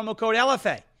use the promo code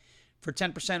LFA for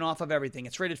 10% off of everything.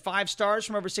 It's rated 5 stars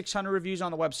from over 600 reviews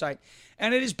on the website.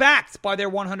 And it is backed by their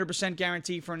 100%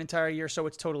 guarantee for an entire year, so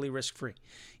it's totally risk-free.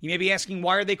 You may be asking,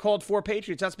 why are they called 4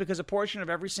 Patriots? That's because a portion of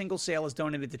every single sale is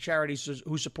donated to charities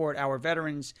who support our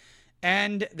veterans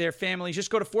and their families.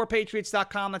 Just go to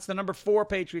 4patriots.com. That's the number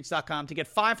 4patriots.com to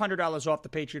get $500 off the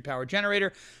Patriot Power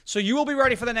Generator. So you will be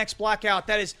ready for the next blackout.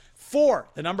 That is 4,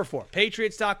 the number 4,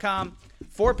 patriots.com,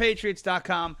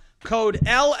 4patriots.com. Code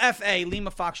LFA,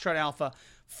 Lima Foxtrot Alpha,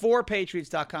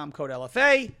 4patriots.com, code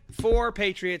LFA,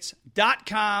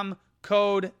 4patriots.com,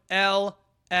 code LFA,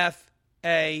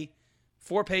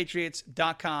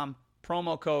 4patriots.com,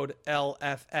 promo code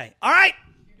LFA. All right.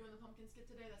 You're doing the pumpkin skit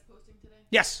today that's posting today?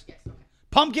 Yes. Yes, okay.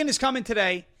 Pumpkin is coming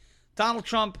today. Donald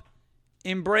Trump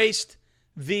endorsed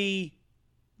the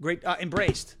great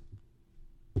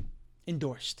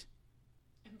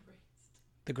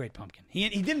pumpkin. He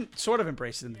didn't sort of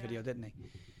embrace it in the video, didn't he?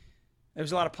 There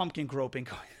was a lot of pumpkin groping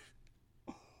going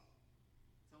on.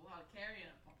 There's a lot of carrying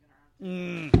a pumpkin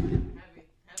around. Heavy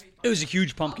pumpkin. It was a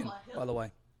huge pumpkin, by the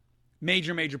way.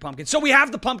 Major, major pumpkin. So we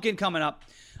have the pumpkin coming up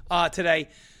today.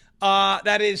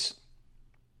 That is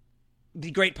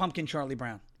the great pumpkin, Charlie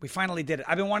Brown. We finally did it.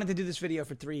 I've been wanting to do this video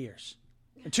for 3 years.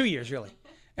 2 years, really.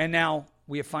 And now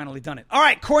we have finally done it. All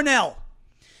right, Cornell.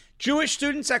 Jewish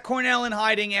students at Cornell in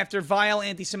hiding after vile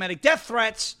anti-Semitic death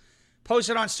threats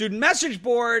posted on student message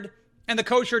board, and the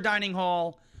kosher dining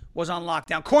hall was on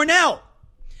lockdown. Cornell,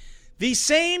 the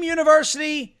same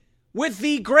university with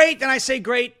the great, and I say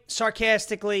great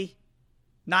sarcastically,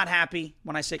 not happy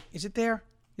when I say, is it there?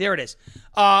 There it is.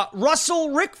 Russell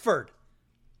Rickford,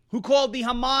 who called the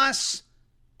Hamas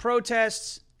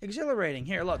protests exhilarating.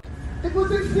 Here, look. It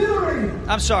was exhilarating.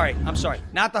 I'm sorry.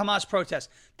 Not the Hamas protests.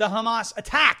 The Hamas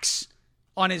attacks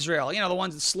on Israel. You know, the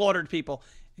ones that slaughtered people.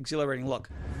 Exhilarating. Look.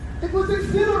 It was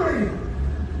exhilarating.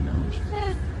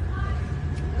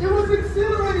 It was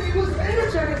exhilarating. It was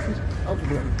energizing.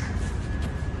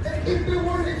 And if they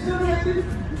weren't exhilarated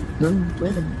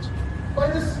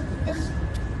by this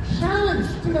challenge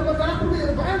to the monopoly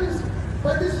of violence,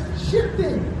 by this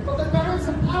shifting of the balance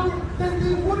of power, then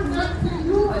they would not be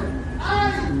human.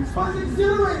 I was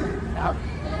exhilarated.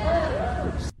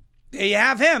 There you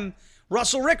have him,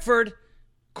 Russell Rickford,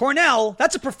 Cornell.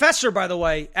 That's a professor, by the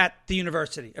way, at the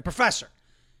university. A professor.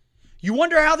 You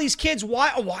wonder how these kids,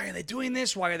 why are they doing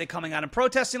this? Why are they coming out and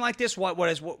protesting like this?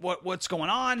 What's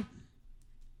going on?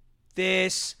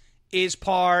 This is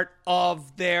part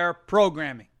of their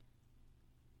programming.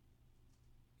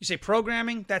 You say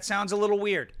programming? That sounds a little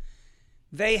weird.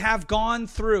 They have gone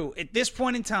through, at this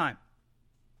point in time,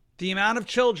 the amount of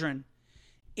children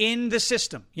in the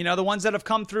system, you know, the ones that have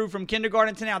come through from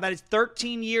kindergarten to now, that is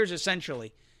 13 years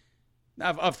essentially.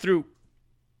 of through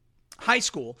high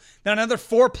school, then another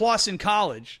 4+ in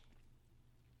college.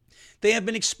 They have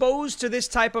been exposed to this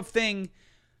type of thing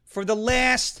for the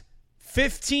last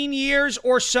 15 years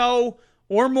or so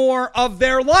or more of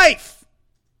their life.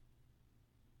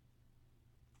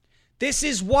 This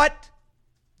is what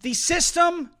the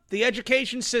system, the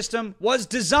education system, was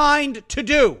designed to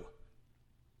do.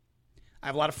 I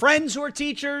have a lot of friends who are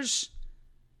teachers.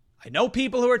 I know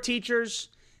people who are teachers.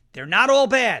 They're not all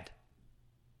bad.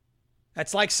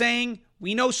 That's like saying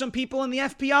we know some people in the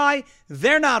FBI.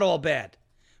 They're not all bad.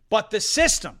 But the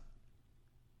system,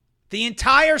 the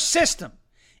entire system,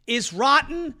 is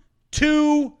rotten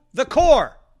to the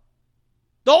core.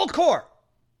 The old core.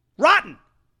 Rotten.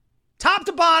 Top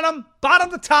to bottom, bottom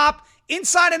to top,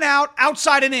 inside and out,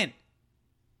 outside and in.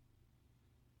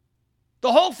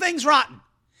 The whole thing's rotten.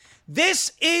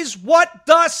 This is what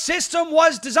the system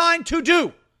was designed to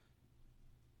do.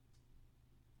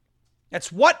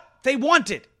 That's what they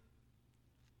wanted.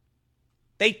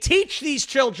 They teach these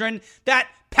children that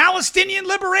Palestinian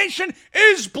liberation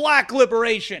is black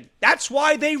liberation. That's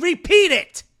why they repeat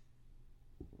it.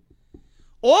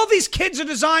 All these kids are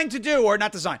designed to do, or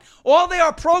not designed, all they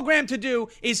are programmed to do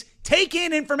is take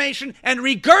in information and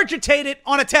regurgitate it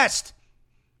on a test.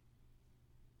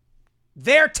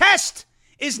 Their test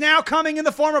is now coming in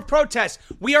the form of protest.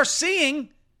 We're seeing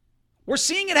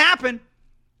it happen.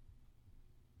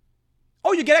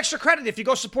 Oh, you get extra credit if you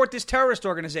go support this terrorist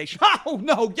organization. Oh,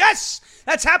 no, yes!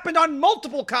 That's happened on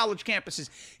multiple college campuses.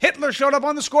 Hitler showed up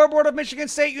on the scoreboard of Michigan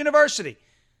State University.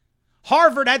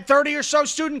 Harvard had 30 or so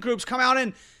student groups come out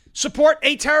and support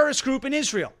a terrorist group in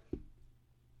Israel.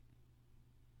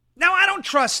 Now, I don't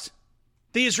trust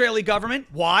the Israeli government.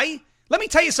 Why? Let me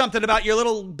tell you something about your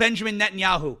little Benjamin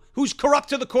Netanyahu, who's corrupt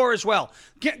to the core as well.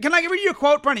 Can I read you a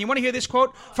quote, Brennan? You want to hear this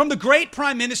quote? From the great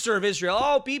Prime Minister of Israel.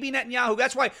 Oh, Bibi Netanyahu.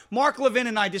 That's why Mark Levin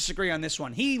and I disagree on this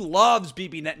one. He loves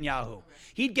Bibi Netanyahu.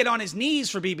 He'd get on his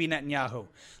knees for Bibi Netanyahu.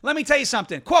 Let me tell you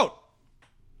something. Quote,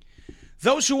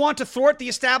 those who want to thwart the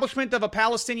establishment of a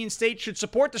Palestinian state should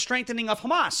support the strengthening of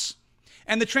Hamas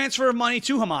and the transfer of money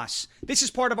to Hamas. This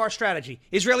is part of our strategy.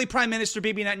 Israeli Prime Minister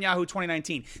Bibi Netanyahu,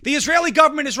 2019. The Israeli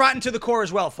government is rotten to the core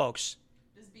as well, folks.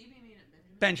 Does Bibi mean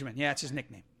it? Benjamin, yeah, it's his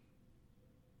nickname.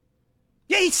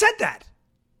 Yeah, he said that.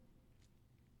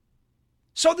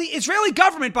 So the Israeli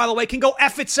government, by the way, can go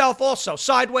F itself also.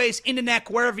 Sideways, in the neck,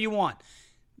 wherever you want.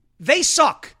 They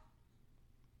suck.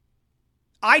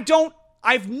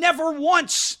 I've never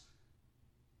once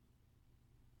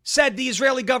said the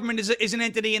Israeli government is an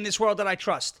entity in this world that I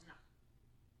trust.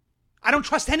 I don't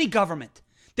trust any government.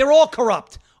 They're all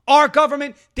corrupt. Our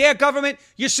government, their government,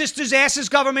 your sister's ass's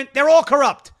government, they're all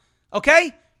corrupt.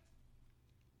 Okay?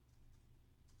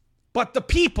 But the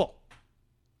people,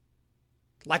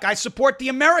 like I support the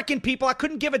American people, I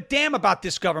couldn't give a damn about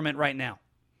this government right now.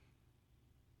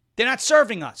 They're not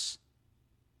serving us.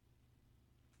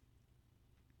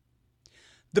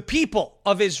 The people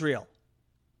of Israel,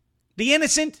 the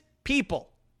innocent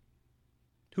people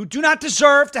who do not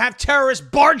deserve to have terrorists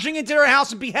barging into their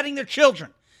house and beheading their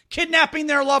children, kidnapping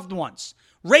their loved ones,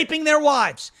 raping their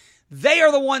wives, they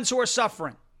are the ones who are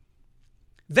suffering.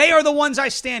 They are the ones I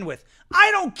stand with.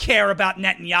 I don't care about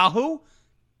Netanyahu.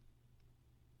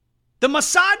 The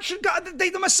Mossad should go. The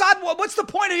Mossad, what's the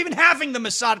point of even having the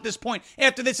Mossad at this point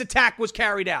after this attack was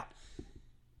carried out?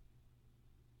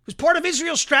 It was part of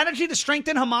Israel's strategy to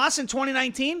strengthen Hamas in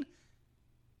 2019.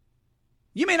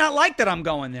 You may not like that I'm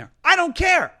going there. I don't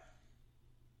care.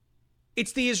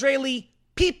 It's the Israeli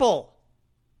people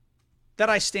that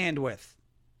I stand with.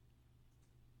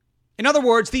 In other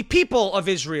words, the people of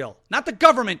Israel, not the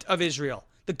government of Israel.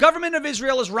 The government of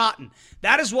Israel is rotten.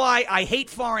 That is why I hate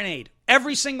foreign aid.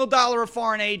 Every single dollar of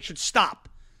foreign aid should stop.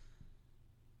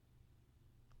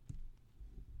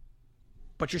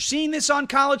 But you're seeing this on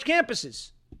college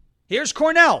campuses. Here's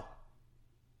Cornell.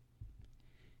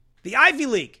 The Ivy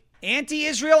League,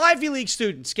 anti-Israel Ivy League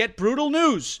students get brutal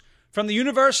news from the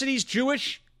university's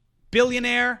Jewish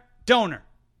billionaire donor.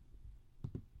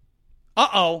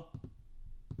 Uh-oh.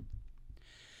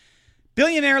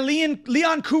 Billionaire Leon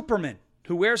Cooperman,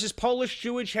 who wears his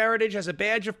Polish-Jewish heritage as a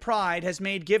badge of pride, has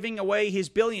made giving away his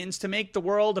billions to make the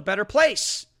world a better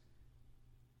place.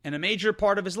 And a major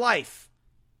part of his life.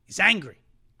 He's angry.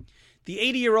 The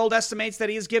 80-year-old estimates that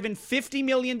he has given $50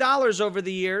 million over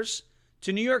the years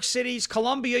to New York City's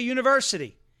Columbia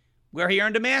University, where he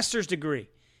earned a master's degree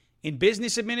in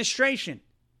business administration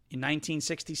in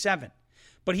 1967.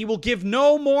 But he will give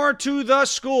no more to the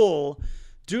school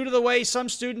due to the way some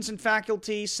students and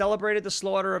faculty celebrated the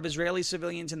slaughter of Israeli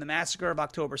civilians in the massacre of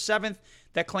October 7th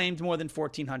that claimed more than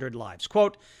 1,400 lives.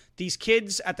 Quote, These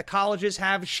kids at the colleges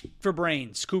have for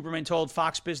brains, Cooperman told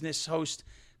Fox Business host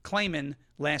Clayman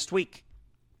last week.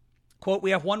 Quote,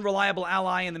 we have one reliable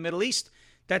ally in the Middle East.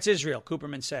 That's Israel,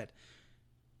 Cooperman said.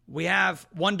 We have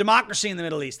one democracy in the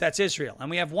Middle East. That's Israel. And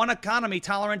we have one economy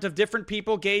tolerant of different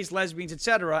people, gays, lesbians,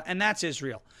 etc. And that's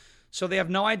Israel. So they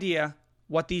have no idea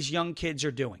what these young kids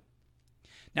are doing.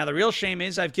 Now, the real shame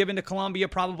is I've given to Colombia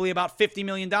probably about $50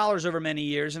 million over many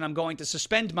years, and I'm going to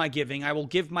suspend my giving. I will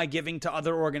give my giving to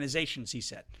other organizations, he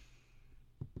said.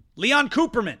 Leon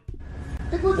Cooperman.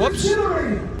 Whoops.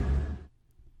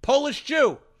 Polish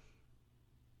Jew.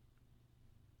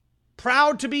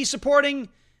 Proud to be supporting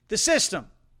the system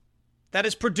that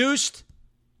has produced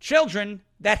children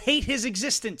that hate his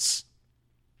existence.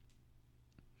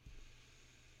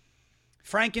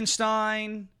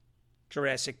 Frankenstein,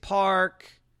 Jurassic Park,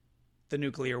 the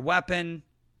nuclear weapon,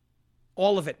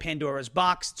 all of it, Pandora's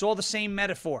box. It's all the same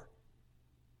metaphor.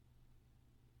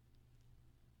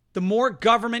 The more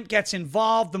government gets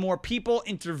involved, the more people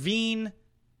intervene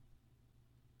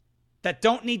that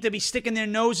don't need to be sticking their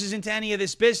noses into any of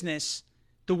this business,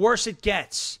 the worse it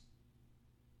gets.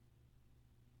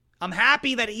 I'm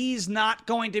happy that he's not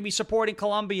going to be supporting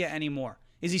Colombia anymore.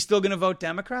 Is he still going to vote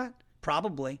Democrat?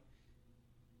 Probably.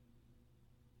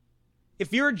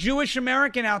 If you're a Jewish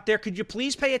American out there, could you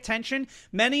please pay attention?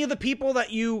 Many of the people that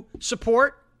you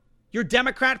support, your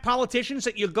Democrat politicians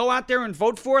that you go out there and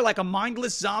vote for like a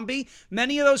mindless zombie,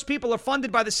 many of those people are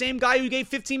funded by the same guy who gave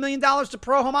 $15 million to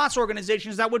pro-Hamas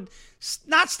organizations that would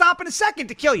not stop in a second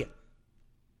to kill you.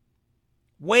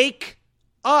 Wake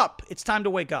up. It's time to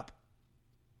wake up.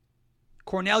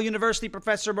 Cornell University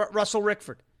professor Russell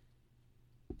Rickford,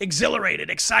 exhilarated,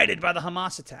 excited by the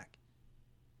Hamas attack.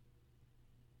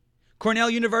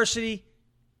 Cornell University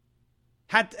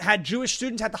had Jewish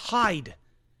students had to hide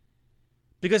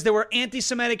because there were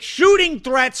anti-Semitic shooting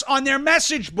threats on their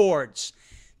message boards.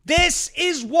 This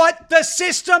is what the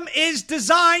system is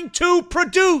designed to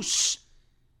produce.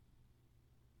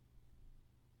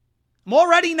 I'm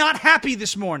already not happy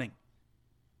this morning.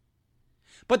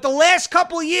 But the last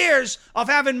couple of years of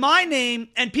having my name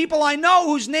and people I know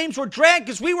whose names were dragged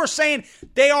because we were saying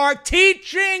they are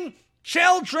teaching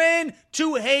children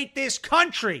to hate this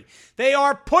country. They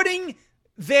are putting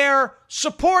their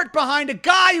support behind a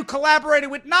guy who collaborated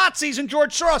with Nazis and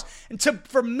George Soros. And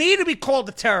for me to be called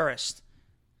a terrorist,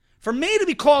 for me to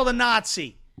be called a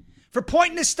Nazi, for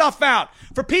pointing this stuff out,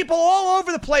 for people all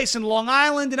over the place in Long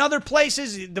Island and other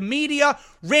places, the media,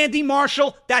 Randy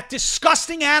Marshall, that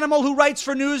disgusting animal who writes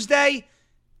for Newsday,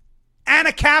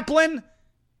 Anna Kaplan,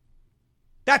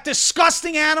 that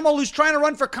disgusting animal who's trying to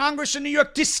run for Congress in New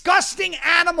York. Disgusting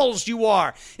animals you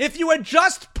are. If you had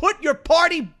just put your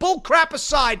party bullcrap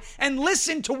aside and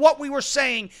listened to what we were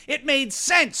saying, it made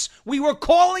sense. We were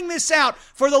calling this out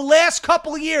for the last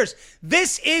couple of years.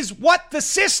 This is what the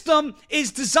system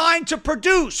is designed to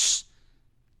produce.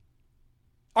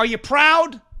 Are you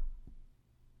proud?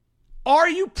 Are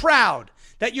you proud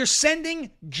that you're sending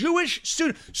Jewish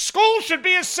students? School should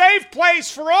be a safe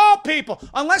place for all people,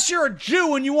 unless you're a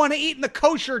Jew and you want to eat in the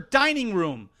kosher dining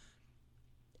room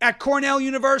at Cornell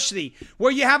University,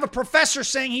 where you have a professor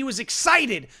saying he was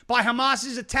excited by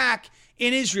Hamas's attack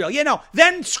in Israel. You know,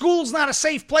 then school's not a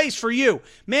safe place for you.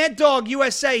 Mad Dog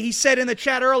USA, he said in the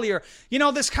chat earlier, you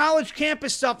know, this college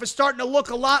campus stuff is starting to look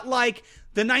a lot like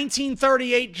the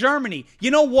 1938 Germany.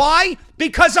 You know why?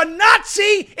 Because a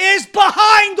Nazi is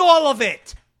behind all of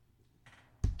it.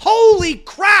 Holy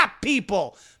crap,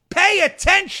 people. Pay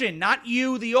attention. Not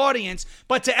you, the audience,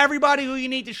 but to everybody who you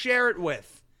need to share it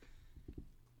with.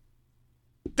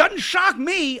 Doesn't shock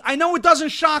me. I know it doesn't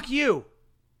shock you.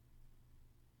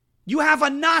 You have a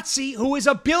Nazi who is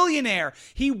a billionaire.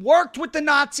 He worked with the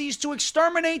Nazis to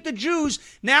exterminate the Jews.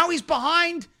 Now he's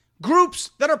behind groups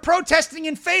that are protesting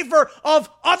in favor of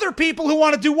other people who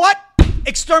want to do what?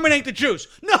 Exterminate the Jews.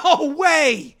 No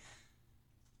way.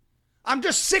 I'm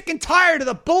just sick and tired of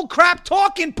the bullcrap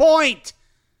talking point.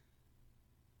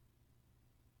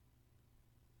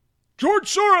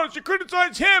 George Soros, you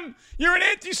criticize him, you're an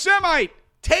anti-Semite.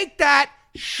 Take that,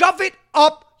 shove it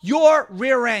up your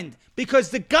rear end. Because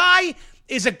the guy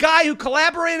is a guy who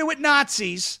collaborated with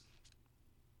Nazis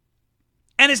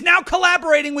and is now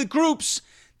collaborating with groups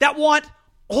that want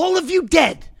all of you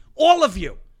dead. All of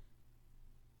you.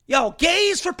 Yo,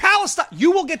 gays for Palestine.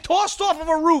 You will get tossed off of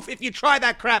a roof if you try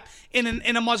that crap in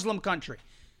a Muslim country.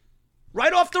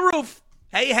 Right off the roof.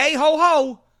 Hey, hey, ho,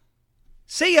 ho.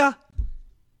 See ya.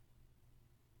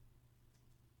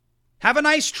 Have a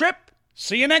nice trip.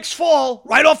 See you next fall.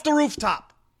 Right off the rooftop.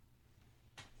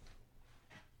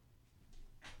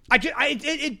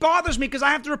 It bothers me because I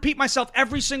have to repeat myself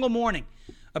every single morning.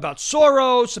 about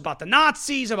Soros, about the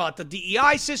Nazis, about the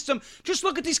DEI system. Just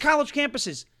look at these college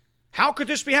campuses. How could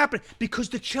this be happening? Because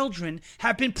the children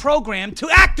have been programmed to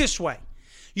act this way.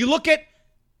 You look at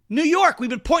New York. We've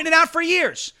been pointing it out for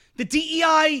years. The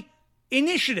DEI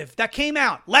initiative that came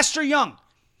out. Lester Young.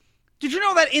 Did you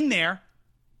know that in there,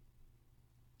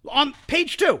 on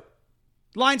page 2,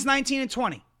 lines 19 and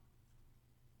 20,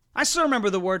 I still remember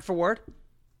the word for word.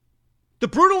 The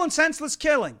brutal and senseless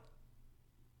killing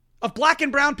of black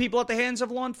and brown people at the hands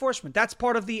of law enforcement. That's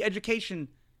part of the education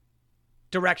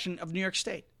direction of New York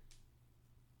State.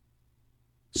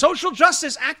 Social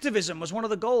justice activism was one of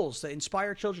the goals to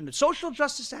inspire children. Social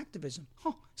justice activism.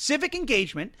 Civic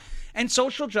engagement and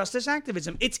social justice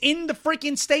activism. It's in the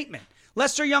freaking statement.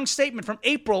 Lester Young's statement from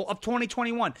April of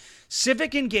 2021.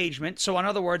 Civic engagement, so in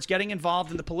other words, getting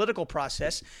involved in the political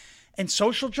process, and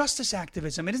social justice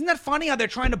activism. And isn't that funny how they're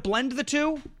trying to blend the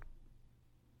two?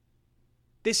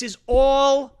 This is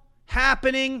all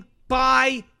happening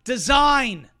by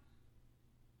design.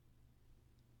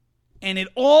 And it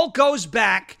all goes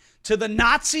back to the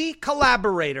Nazi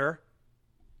collaborator,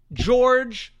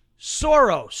 George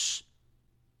Soros.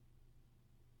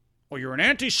 Well, you're an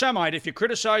anti-Semite if you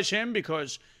criticize him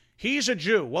because he's a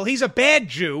Jew. Well, he's a bad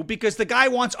Jew because the guy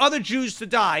wants other Jews to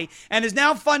die and is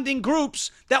now funding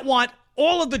groups that want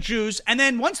all of the Jews. And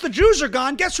then once the Jews are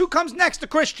gone, guess who comes next? The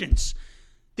Christians.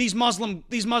 These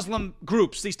Muslim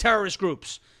groups, these terrorist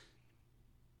groups.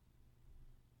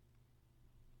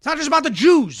 It's not just about the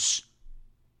Jews.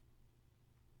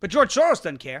 But George Soros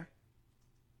doesn't care.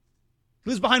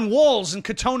 He lives behind walls in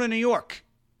Katona, New York.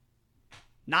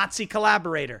 Nazi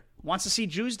collaborator. Wants to see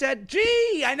Jews dead?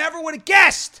 Gee, I never would have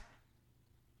guessed.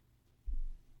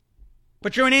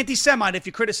 But you're an anti-Semite if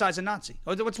you criticize a Nazi.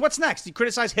 What's next? You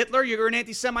criticize Hitler, you're an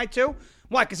anti-Semite too?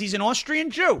 Why? Because he's an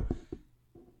Austrian Jew.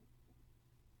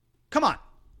 Come on.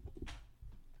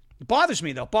 It bothers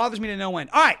me, though. It bothers me to no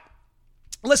end. All right.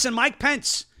 Listen, Mike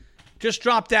Pence just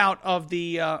dropped out of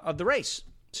the race.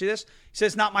 See this? He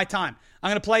says, not my time. I'm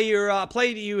going to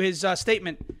play to you his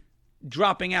statement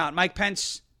dropping out. Mike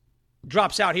Pence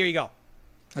drops out. Here you go.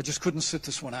 I just couldn't sit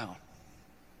this one out.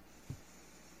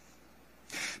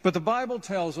 But the Bible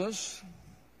tells us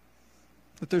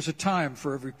that there's a time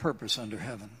for every purpose under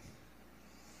heaven.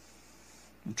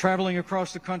 And traveling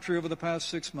across the country over the past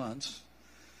 6 months,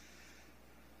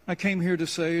 I came here to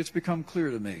say it's become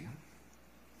clear to me.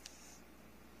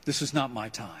 This is not my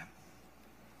time.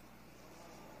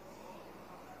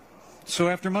 So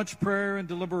after much prayer and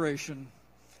deliberation,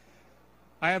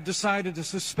 I have decided to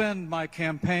suspend my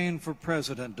campaign for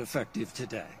president effective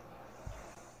today.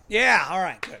 Yeah, all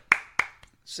right, good.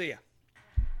 See ya.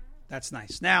 That's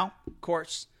nice. Now, of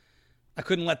course, I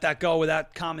couldn't let that go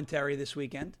without commentary this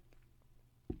weekend.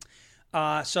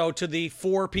 So to the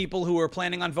 4 people who are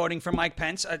planning on voting for Mike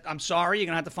Pence, I'm sorry, you're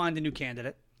going to have to find a new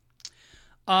candidate.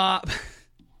 But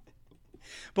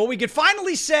we could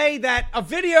finally say that a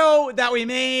video that we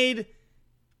made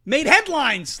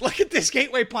headlines. Look at this,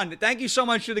 Gateway Pundit. Thank you so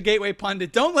much to the Gateway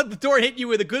Pundit. Don't let the door hit you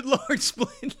with a good Lord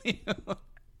split you.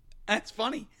 That's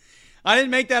funny. I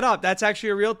didn't make that up. That's actually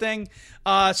a real thing.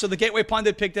 So the Gateway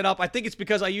Pundit picked it up. I think it's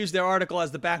because I used their article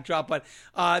as the backdrop. But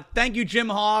thank you, Jim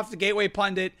Hoff, the Gateway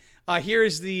Pundit.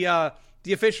 Here's the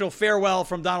official farewell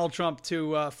from Donald Trump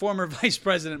to former Vice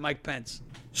President Mike Pence.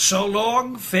 So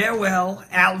long, farewell,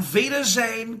 Auf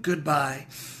Wiedersehen, goodbye.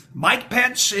 Mike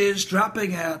Pence is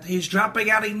dropping out. He's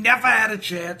dropping out. He never had a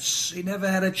chance. He never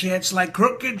had a chance like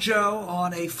Crooked Joe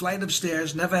on a flight of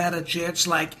stairs. Never had a chance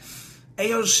like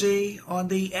AOC on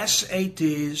the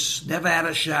SATs. Never had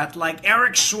a shot like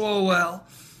Eric Swalwell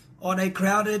on a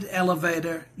crowded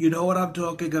elevator. You know what I'm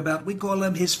talking about. We call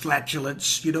him his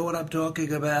flatulence. You know what I'm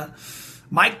talking about.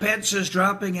 Mike Pence is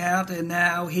dropping out, and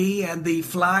now he and the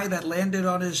fly that landed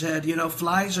on his head, you know,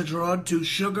 flies are drawn to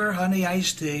sugar, honey,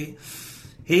 iced tea.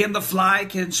 He and the fly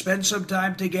can spend some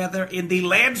time together in the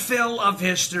landfill of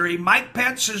history. Mike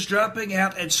Pence is dropping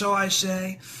out, and so I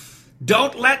say,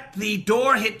 don't let the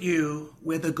door hit you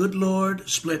where the good Lord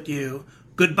split you.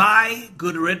 Goodbye,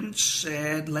 good riddance,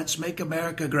 and let's make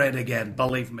America great again,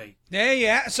 believe me.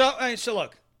 Yeah. So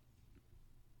look,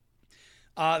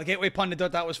 the Gateway Pundit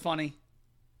thought that was funny.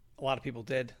 A lot of people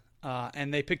did,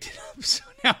 and they picked it up. So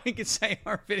now we can say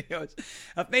our videos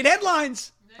have made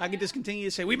headlines. I can just continue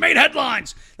to say, we made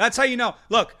headlines. That's how you know.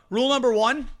 Look, rule number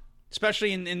 1,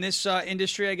 especially in this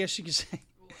industry, I guess you could say,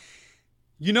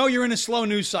 you know you're in a slow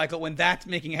news cycle when that's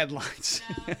making headlines.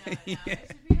 No.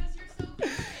 It's because you're so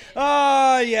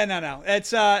good. No.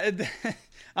 It's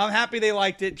I'm happy they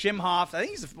liked it. Jim Hoff, I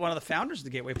think he's one of the founders of the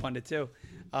Gateway Pundit too.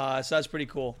 So that's pretty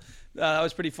cool. That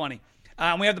was pretty funny.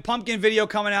 We have the pumpkin video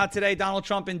coming out today. Donald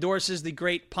Trump endorses the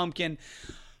great pumpkin.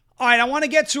 All right, I want to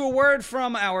get to a word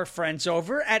from our friends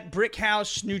over at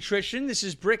Brickhouse Nutrition. This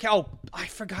is Oh, I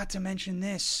forgot to mention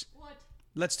this. What?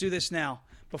 Let's do this now.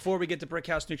 Before we get to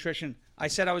Brickhouse Nutrition, I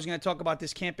said I was going to talk about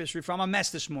this campus reform. I'm a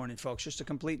mess this morning, folks. Just a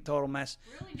complete total mess.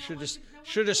 Really?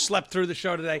 Should have slept through the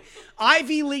show today.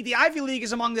 Ivy League. The Ivy League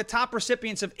is among the top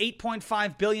recipients of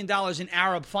 $8.5 billion in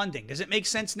Arab funding. Does it make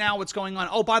sense now what's going on?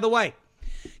 Oh, by the way,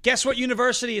 guess what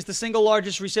university is the single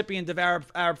largest recipient of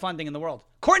Arab funding in the world?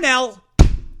 Cornell.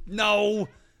 No.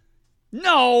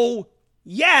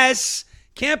 Yes.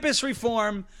 Campus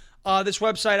reform. This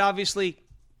website, obviously,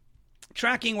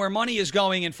 tracking where money is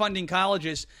going and funding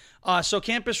colleges. So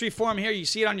campus reform here, you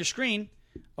see it on your screen.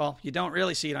 Well, you don't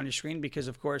really see it on your screen because,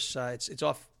 of course, it's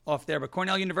off there. But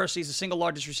Cornell University is the single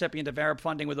largest recipient of Arab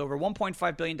funding with over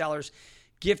 $1.5 billion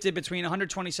gifted between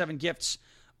 127 gifts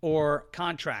or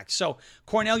contracts. So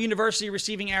Cornell University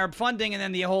receiving Arab funding, and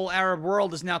then the whole Arab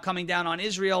world is now coming down on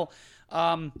Israel.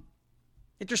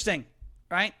 Interesting,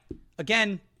 right?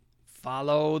 Again,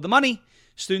 follow the money.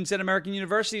 Students at American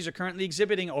universities are currently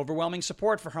exhibiting overwhelming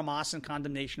support for Hamas and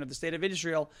condemnation of the state of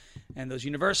Israel. And those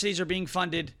universities are being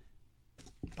funded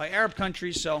by Arab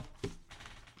countries, so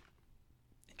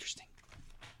interesting.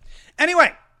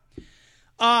 Anyway,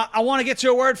 I want to get to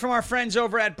a word from our friends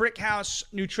over at Brickhouse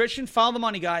Nutrition. Follow the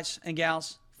money, guys and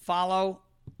gals. Follow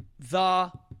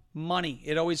the money.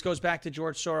 It always goes back to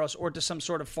George Soros or to some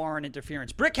sort of foreign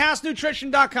interference.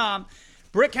 BrickhouseNutrition.com.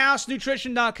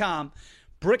 BrickhouseNutrition.com.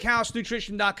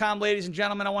 BrickhouseNutrition.com, ladies and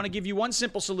gentlemen. I want to give you one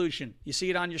simple solution. You see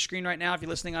it on your screen right now. If you're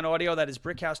listening on audio, that is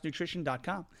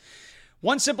BrickhouseNutrition.com.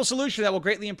 One simple solution that will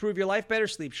greatly improve your life, better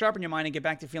sleep, sharpen your mind, and get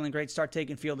back to feeling great. Start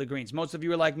taking Field of Greens. Most of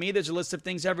you are like me. There's a list of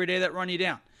things every day that run you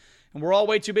down. And we're all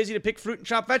way too busy to pick fruit and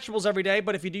chop vegetables every day.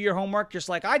 But if you do your homework just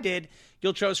like I did,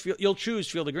 you'll choose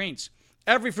Field of Greens.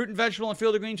 Every fruit and vegetable in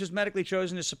Field of Greens was medically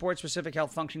chosen to support specific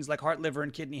health functions like heart, liver,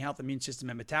 and kidney health, immune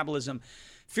system, and metabolism.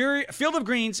 Field of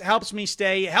Greens helps me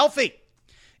stay healthy.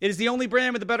 It is the only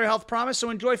brand with a better health promise,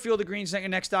 so enjoy Field of Greens at your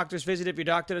next doctor's visit. If your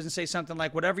doctor doesn't say something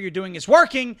like, whatever you're doing is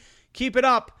working, keep it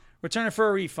up. Return it for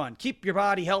a refund. Keep your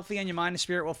body healthy and your mind and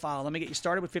spirit will follow. Let me get you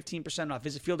started with 15% off.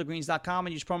 Visit fieldofgreens.com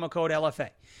and use promo code LFA.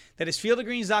 That is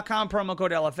fieldofgreens.com, promo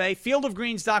code LFA.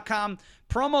 Fieldofgreens.com,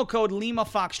 promo code Lima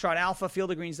Foxtrot Alpha.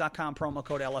 Fieldofgreens.com, promo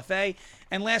code LFA.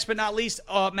 And last but not least,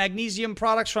 magnesium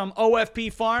products from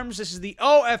OFP Farms. This is the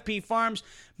OFP Farms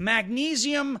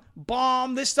Magnesium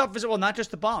Balm. This stuff is, well, not just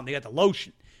the balm. You got the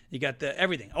lotion. You got the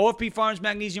everything. OFP Farms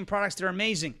magnesium products. They're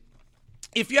amazing.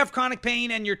 If you have chronic pain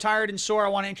and you're tired and sore, I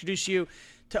want to introduce you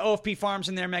to OFP Farms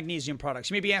and their magnesium products.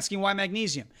 You may be asking, why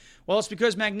magnesium? Well, it's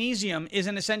because magnesium is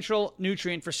an essential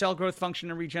nutrient for cell growth, function,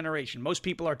 and regeneration. Most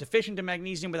people are deficient in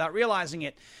magnesium without realizing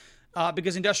it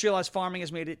because industrialized farming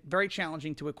has made it very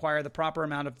challenging to acquire the proper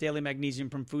amount of daily magnesium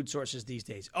from food sources these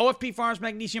days. OFP Farms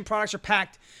magnesium products are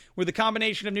packed with a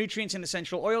combination of nutrients and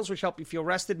essential oils which help you feel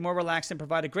rested, more relaxed, and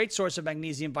provide a great source of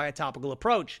magnesium via topical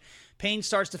approach. Pain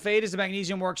starts to fade as the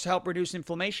magnesium works to help reduce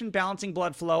inflammation, balancing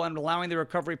blood flow, and allowing the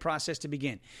recovery process to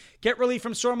begin. Get relief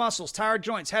from sore muscles, tired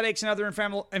joints, headaches, and other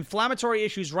inflammatory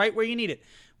issues right where you need it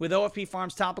with OFP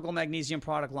Farms' topical magnesium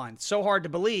product line. It's so hard to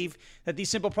believe that these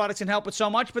simple products can help with so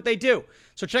much, but they do.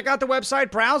 So check out the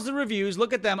website, browse the reviews,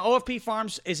 look at them. OFP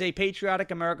Farms is a patriotic,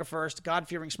 America First,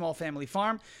 God-fearing small family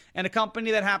farm and a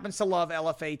company that happens to love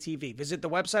LFA TV. Visit the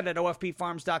website at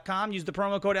ofpfarms.com. Use the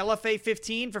promo code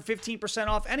LFA15 for 15%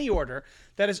 off any order.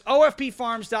 That is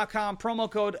ofpfarms.com, promo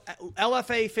code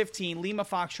LFA15, Lima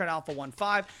Foxtrot Alpha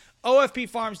 15.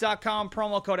 ofpfarms.com,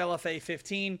 promo code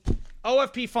LFA15.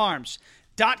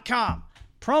 ofpfarms.com,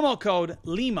 promo code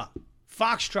Lima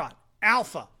Foxtrot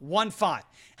Alpha 15.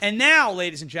 And now,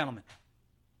 ladies and gentlemen,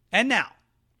 it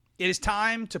is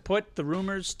time to put the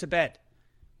rumors to bed.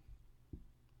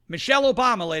 Michelle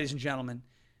Obama, ladies and gentlemen,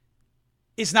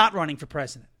 is not running for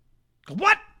president.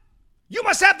 What? You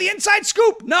must have the inside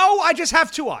scoop. No, I just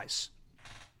have two eyes.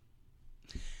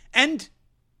 And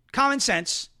common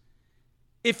sense,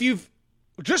 if you've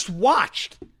just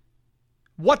watched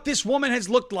what this woman has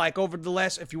looked like over the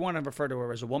last, if you want to refer to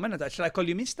her as a woman, should I call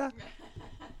you mister?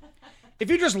 If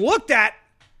you just looked at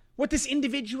what this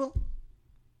individual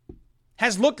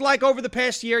has looked like over the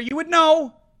past year, you would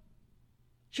know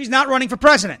she's not running for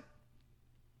president.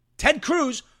 Ted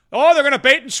Cruz, they're going to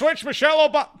bait and switch Michelle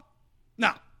Obama.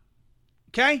 No.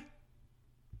 Okay?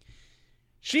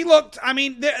 She looked,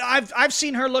 I've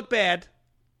seen her look bad.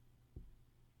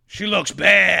 She looks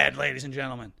bad, ladies and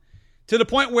gentlemen. To the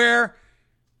point where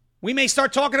we may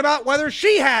start talking about whether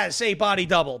she has a body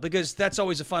double, because that's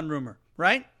always a fun rumor,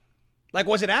 right? Like,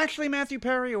 was it actually Matthew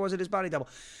Perry or was it his body double?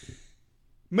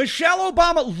 Michelle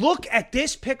Obama, look at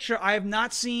this picture. I have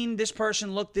not seen this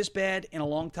person look this bad in a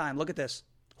long time. Look at this.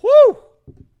 Whoo!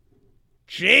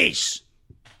 Jeez.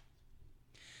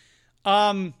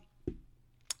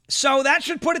 So that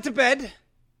should put it to bed.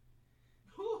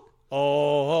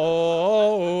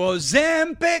 Oh,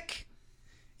 Ozempic.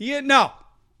 Yeah, no.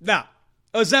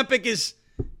 Ozempic is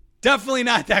definitely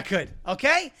not that good,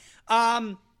 okay?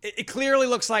 It clearly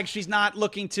looks like she's not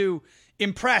looking to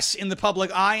impress in the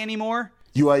public eye anymore.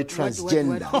 You are a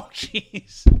transgender. Oh,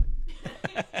 jeez.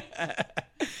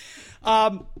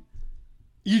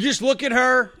 You just look at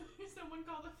her. Someone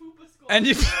called the fupa squad. And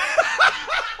you...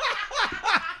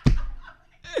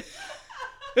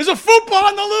 There's a fupa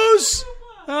on the loose.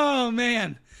 Oh,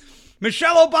 man.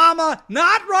 Michelle Obama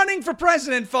not running for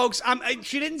president, folks.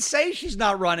 She didn't say she's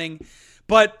not running,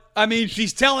 but, I mean,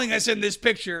 she's telling us in this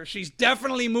picture. She's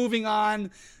definitely moving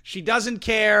on. She doesn't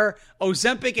care.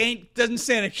 Ozempic doesn't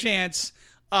stand a chance.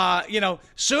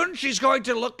 Soon she's going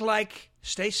to look like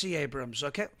Stacey Abrams,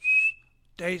 okay?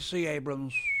 Stacey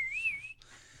Abrams.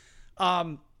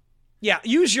 Yeah,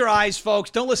 use your eyes, folks.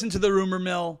 Don't listen to the rumor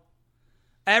mill.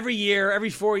 Every year, every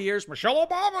 4 years, Michelle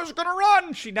Obama's going to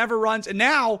run. She never runs. And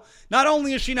now, not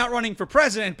only is she not running for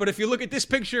president, but if you look at this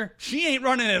picture, she ain't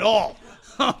running at all.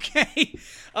 Okay?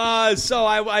 So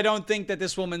I don't think that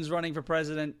this woman's running for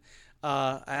president.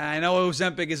 I know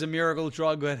Ozempic is a miracle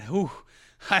drug, but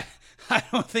I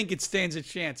don't think it stands a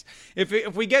chance.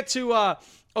 If we get to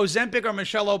Ozempic or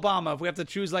Michelle Obama, if we have to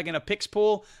choose like in a picks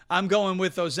pool, I'm going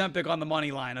with Ozempic on the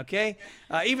money line, okay?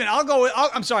 I'll go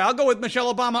with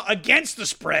Michelle Obama against the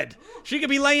spread. She could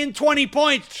be laying 20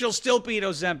 points. She'll still beat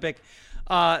Ozempic.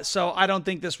 So I don't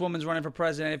think this woman's running for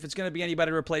president. If it's going to be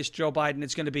anybody to replace Joe Biden,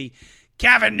 it's going to be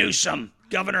Gavin Newsom,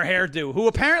 Governor Hairdo, who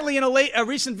apparently in a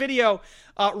recent video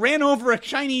ran over a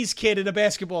Chinese kid at a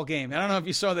basketball game. I don't know if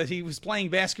you saw that. He was playing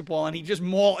basketball and the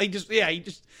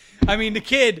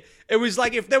kid, it was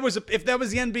like if that was the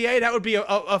NBA, that would be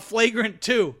a flagrant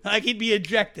 2. Like he'd be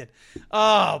ejected.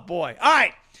 Oh boy. All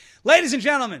right, ladies and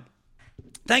gentlemen,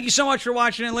 thank you so much for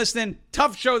watching and listening.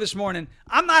 Tough show this morning.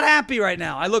 I'm not happy right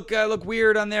now. I look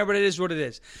weird on there, but it is what it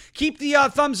is. Keep the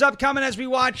thumbs up coming as we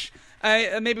watch.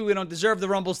 Maybe we don't deserve the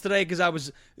rumbles today because I was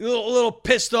a little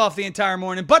pissed off the entire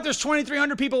morning. But there's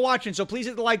 2,300 people watching, so please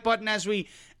hit the like button as we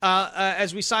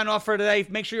sign off for today.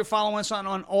 Make sure you're following us on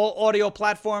all audio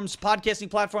platforms,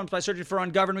 podcasting platforms by searching for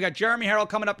Ungoverned. We got Jeremy Harrell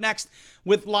coming up next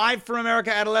with Live from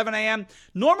America at 11 a.m.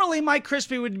 Normally, Mike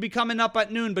Crispy would be coming up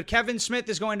at noon, but Kevin Smith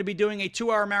is going to be doing a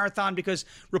 2-hour marathon because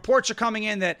reports are coming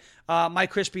in that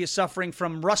Mike Crispy is suffering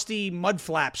from rusty mud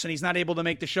flaps and he's not able to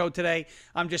make the show today.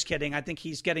 I'm just kidding. I think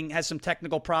he's has some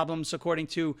technical problems according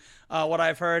to what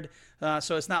I've heard.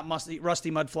 So it's not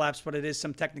rusty mud flaps, but it is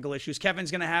some technical issues.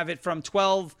 Kevin's going to have it from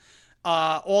 12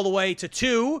 all the way to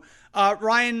 2.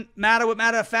 Ryan Matta with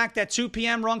Matta of Fact at 2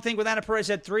 p.m. Wrong Thing with Anna Perez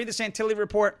at 3. The Santilli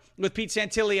Report with Pete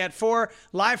Santilli at 4.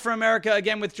 Live from America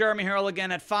again with Jeremy Harrell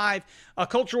again at 5.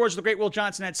 Culture Wars with the Great Will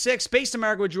Johnson at 6. Based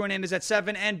America with Drew Hernandez at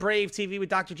 7. And Brave TV with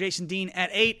Dr. Jason Dean at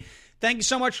 8. Thank you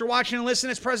so much for watching and listening.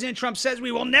 As President Trump says,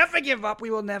 we will never give up. We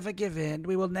will never give in.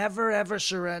 We will never, ever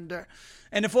surrender.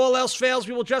 And if all else fails,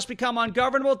 we will just become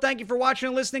ungovernable. Thank you for watching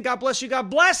and listening. God bless you.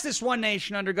 God bless this one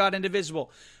nation under God,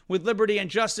 indivisible, with liberty and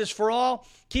justice for all.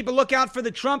 Keep a lookout for the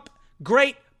Trump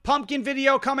Great Pumpkin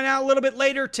video coming out a little bit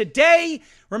later today.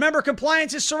 Remember,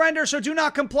 compliance is surrender, so do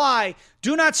not comply.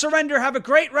 Do not surrender. Have a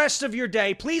great rest of your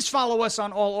day. Please follow us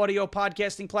on all audio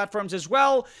podcasting platforms as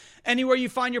well. Anywhere you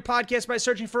find your podcast by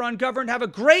searching for Ungoverned. Have a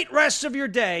great rest of your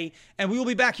day, and we will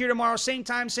be back here tomorrow, same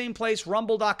time, same place,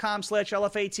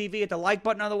 rumble.com/LFATV. Hit the like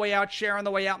button on the way out, share on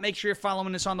the way out. Make sure you're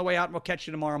following us on the way out, and we'll catch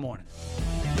you tomorrow morning.